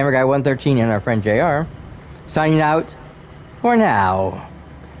cyperrat and the GamerGuy113 and our friend JR signing out for now.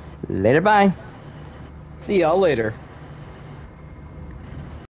 Later, bye. See y'all later.